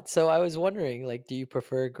a lot, so I was wondering, like, do you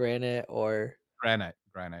prefer granite or? granite.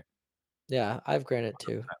 Yeah, I have granite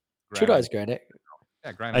too. Granite. Trudeau has granite.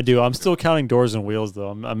 Yeah, granite. I do. I'm still counting doors and wheels though.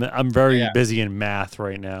 I'm very Yeah. busy in math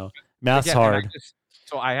right now. Math's Again, and hard.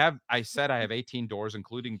 so I said I have 18 doors,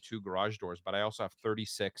 including 2 garage doors, but I also have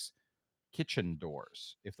 36 kitchen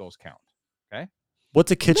doors, if those count. Okay. What's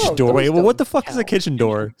a kitchen No, door? Wait, those well, what don't the fuck is a count. kitchen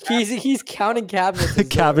door? He's counting cabinets. as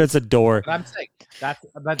Cabinet's a door. But I'm saying that's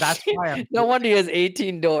why I'm doors. No wonder he has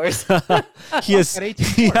 18 doors. he has got 18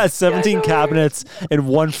 he doors. has 17 no cabinets and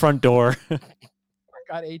 1 front door. I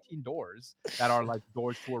got 18 doors that are like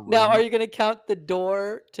doors to a room. Now, are you going to count the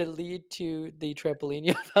door to lead to the trampoline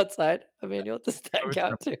you have outside, Emmanuel? Does that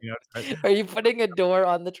count too? You know, right? Are you putting a door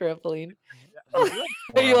on the trampoline?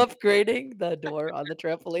 Are you upgrading the door on the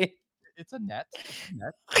trampoline? It's a net.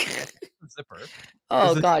 It's a zipper.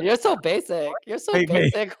 Oh Is it- God, you're so basic. You're so Hey,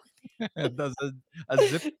 mate. basic. Does a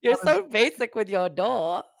zipper? You're have a so basic with your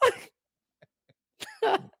door.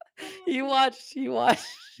 you watched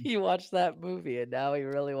that movie, and now he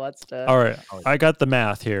really wants to. All right, Oh, I got the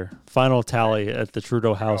math here. Final tally at the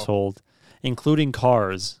Trudeau household, including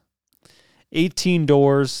cars: 18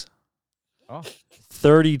 doors, Oh,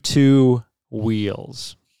 32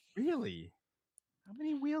 wheels. really? How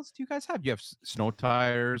many wheels do you guys have? You have snow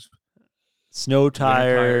tires. Snow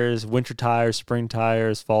tires. tires, winter tires, spring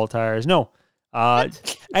tires, fall tires. No.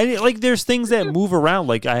 What? And like there's things that move around.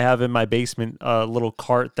 Like I have in my basement a little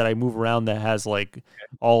cart that I move around that has like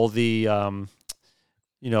all the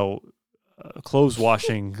clothes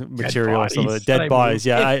washing material and stuff like bodies that. that I Dead move. bodies.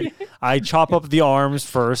 Yeah. I chop up the arms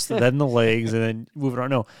first, then the legs, and then move it around.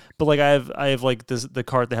 No. But like I have like the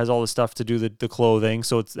cart that has all the stuff to do the clothing.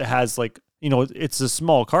 So it has like, it's a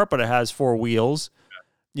small cart, but it has 4 wheels.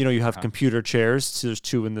 You have computer chairs. So there's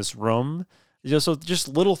 2 in this room. So just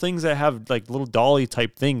little things that have like little dolly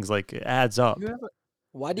type things, like it adds up.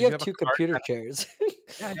 Why do Did you you have have a 2 cart computer that- chairs?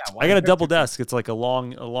 Yeah. I got a double desk. It's like a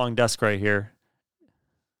long desk right here.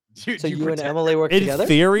 So you and Emily work In together?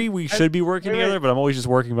 theory, we should be working wait, wait. together, but I'm always just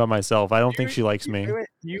working by myself. I don't think she likes me. Do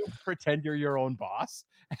you pretend you're your own boss,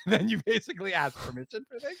 and then you basically ask permission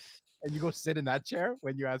for things, and you go sit in that chair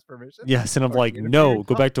when you ask permission? Yes, and I'm Or like, interview no, go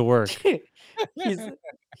yourself? back to work.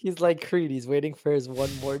 he's like Creed. He's waiting for his one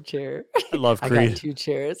more chair. I love I got Creed. 2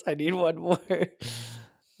 chairs. I need one more.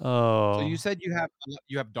 Oh, So you said you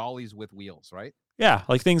have dollies with wheels, right? yeah,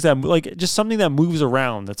 like things that like just something that moves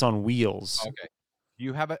around that's on wheels. Okay. Do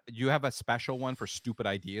you have a special one for stupid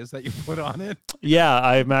ideas that you put on it? Yeah,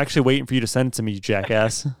 I'm actually waiting for you to send it to me, you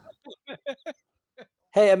jackass.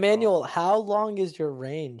 Hey, Emmanuel, how long is your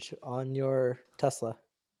range on your Tesla?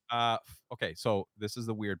 Okay, so this is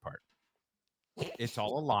the weird part. It's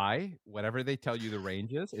all a lie. Whatever they tell you the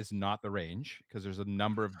range is not the range, because there's a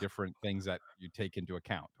number of different things that you take into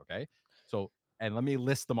account. Okay. So, and let me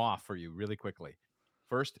list them off for you really quickly.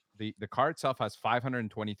 First, the car itself has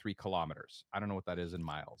 523 kilometers. I don't know what that is in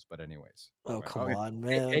miles, but anyways. Oh, Okay. come Okay. on,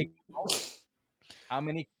 Hey, man. hey, how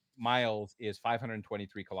many miles is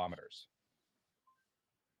 523 kilometers?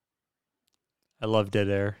 I love dead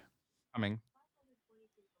air. Coming.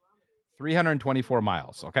 324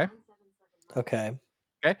 miles. Okay. Okay.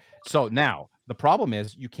 Okay. So now the problem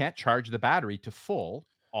is you can't charge the battery to full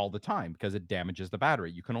all the time because it damages the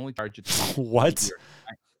battery. You can only charge it to What?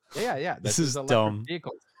 Yeah. This is is electric dumb.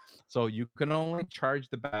 vehicles. So you can only charge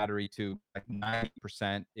the battery to like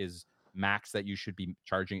 90% is max that you should be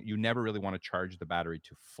charging. You never really want to charge the battery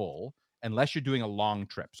to full unless you're doing a long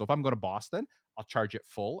trip. So if I'm going to Boston, I'll charge it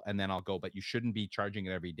full and then I'll go, but you shouldn't be charging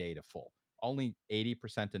it every day to full. Only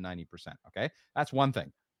 80% to 90%. Okay. That's one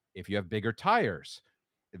thing. If you have bigger tires,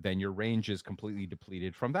 then your range is completely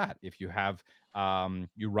depleted from that. If you have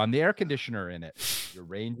you run the air conditioner in it, your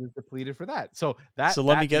range is depleted for that. So that So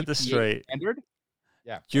let me that get this EPA straight. standard,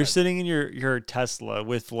 yeah, go You're ahead. sitting in your Tesla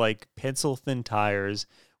with like pencil thin tires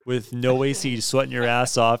with no AC, sweating your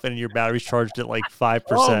ass off, and your battery's charged at like 5%.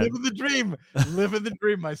 Oh, living the dream. Living the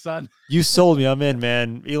dream, my son. You sold me. I'm in,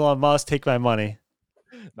 man. Elon Musk, take my money.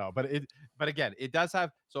 No, but again, it does have,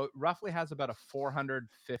 so it roughly has about a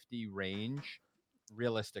 450 range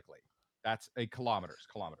realistically. That's a kilometers.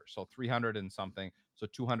 So 300 and something. So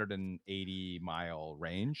 280 mile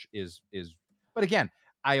range is, but again,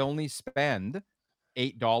 I only spend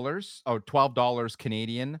 $8 or $12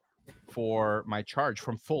 Canadian for my charge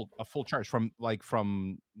from a full charge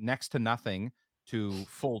from next to nothing to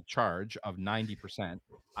full charge of 90%.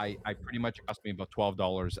 I pretty much cost me about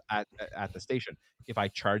 $12 at the station. If I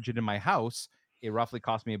charge it in my house, it roughly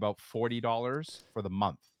cost me about $40 for the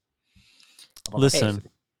month. of Listen, electricity.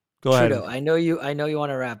 go Trudeau, ahead. I know you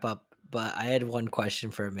want to wrap up, but I had one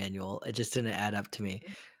question for Emmanuel. It just didn't add up to me.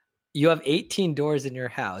 You have 18 doors in your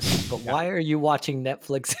house, but why are you watching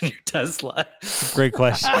Netflix in your Tesla? Great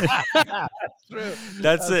question. That's true.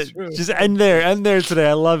 That's it. true. Just end there today.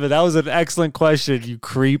 I love it. That was an excellent question, you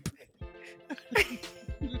creep.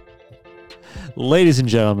 Ladies and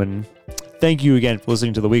gentlemen, thank you again for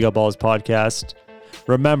listening to the We Got Balls podcast.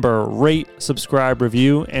 Remember, rate, subscribe,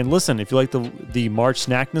 review, and listen, if you like the March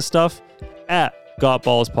Snackness stuff, at Got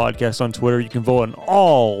Balls Podcast on Twitter. You can vote on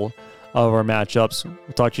all of our matchups.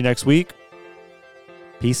 We'll talk to you next week.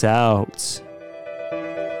 Peace out.